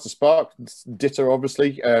to Spark, ditto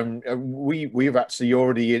obviously. We've actually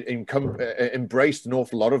already embraced an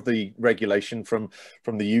awful lot of the regulation from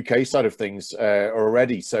the UK side of things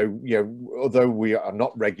already. So although we are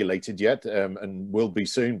not regulated yet and will be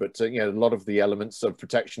soon, but a lot of the elements of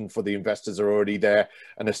protection for the investors are already there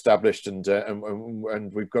and established, and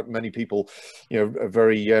we've got many people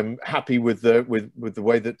very happy with the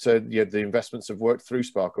way that the investments have worked through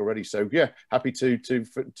Spark already. So happy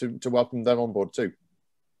to welcome them on board too.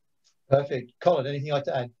 Perfect. Colin, anything you'd like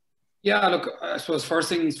to add? Yeah, look, I suppose first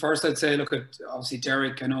things first, I'd say, look at obviously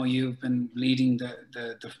Derek. I know you've been leading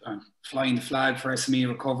the flying the flag for SME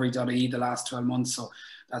Recovery.ie the last 12 months. So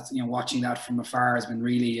that's, watching that from afar has been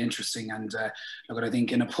really interesting. And look, I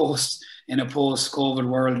think in a post-COVID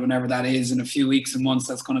world, whenever that is, in a few weeks and months,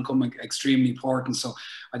 that's going to come extremely important. So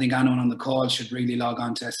I think anyone on the call should really log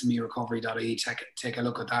on to SMERecovery.ie, take a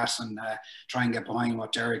look at that, and try and get behind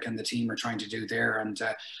what Derek and the team are trying to do there. And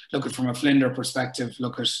look at from a Flender perspective,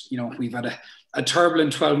 look at, we've had a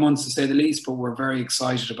turbulent 12 months to say the least, but we're very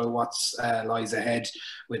excited about what's lies ahead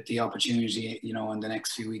with the opportunity, in the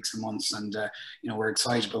next few weeks and months. And, we're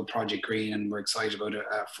excited about Project Green, and we're excited about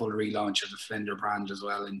a full relaunch of the Flender brand as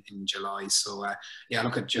well in July. So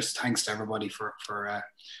look at just thanks to everybody for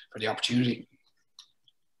the opportunity.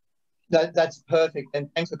 That's perfect,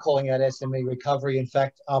 and thanks for calling out SME Recovery. In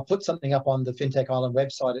fact, I'll put something up on the Fintech Ireland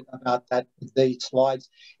website about that, the slides.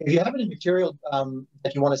 If you have any material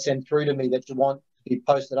that you want to send through to me that you want to be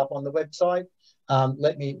posted up on the website,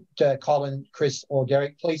 let me, Colin, Chris, or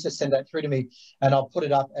Derek, please just send that through to me, and I'll put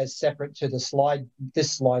it up as separate to this slide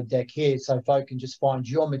deck here, so folk can just find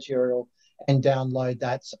your material and download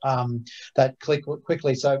that click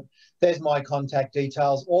quickly. So there's my contact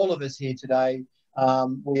details. All of us here today,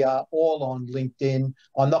 we are all on LinkedIn.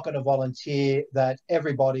 I'm not going to volunteer that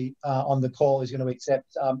everybody on the call is going to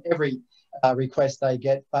accept every request they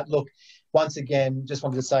get. But look, once again, just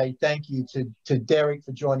wanted to say thank you to Derek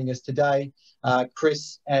for joining us today,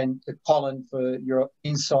 Chris and to Colin for your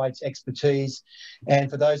insights, expertise, and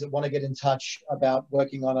for those that want to get in touch about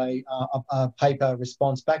working on a paper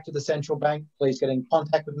response back to the central bank, please get in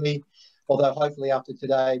contact with me. Although hopefully after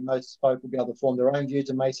today, most folk will be able to form their own views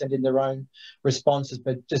and may send in their own responses.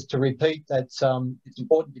 But just to repeat that, it's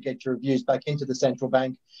important to get your reviews back into the central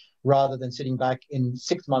bank rather than sitting back in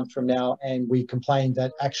 6 months from now and we complain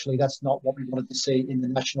that actually that's not what we wanted to see in the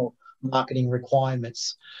national marketing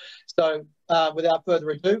requirements. So without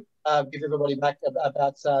further ado, give everybody back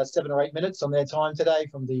about 7 or 8 minutes on their time today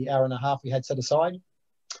from the hour and a half we had set aside.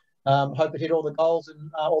 Hope it hit all the goals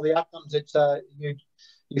and all the outcomes that you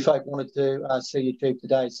folk wanted to see achieved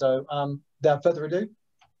today. So without further ado.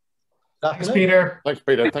 Thanks, Peter. Thanks,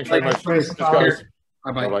 Peter. Thanks very much. Thanks, guys.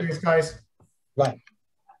 Bye-bye. Thanks, guys. Right.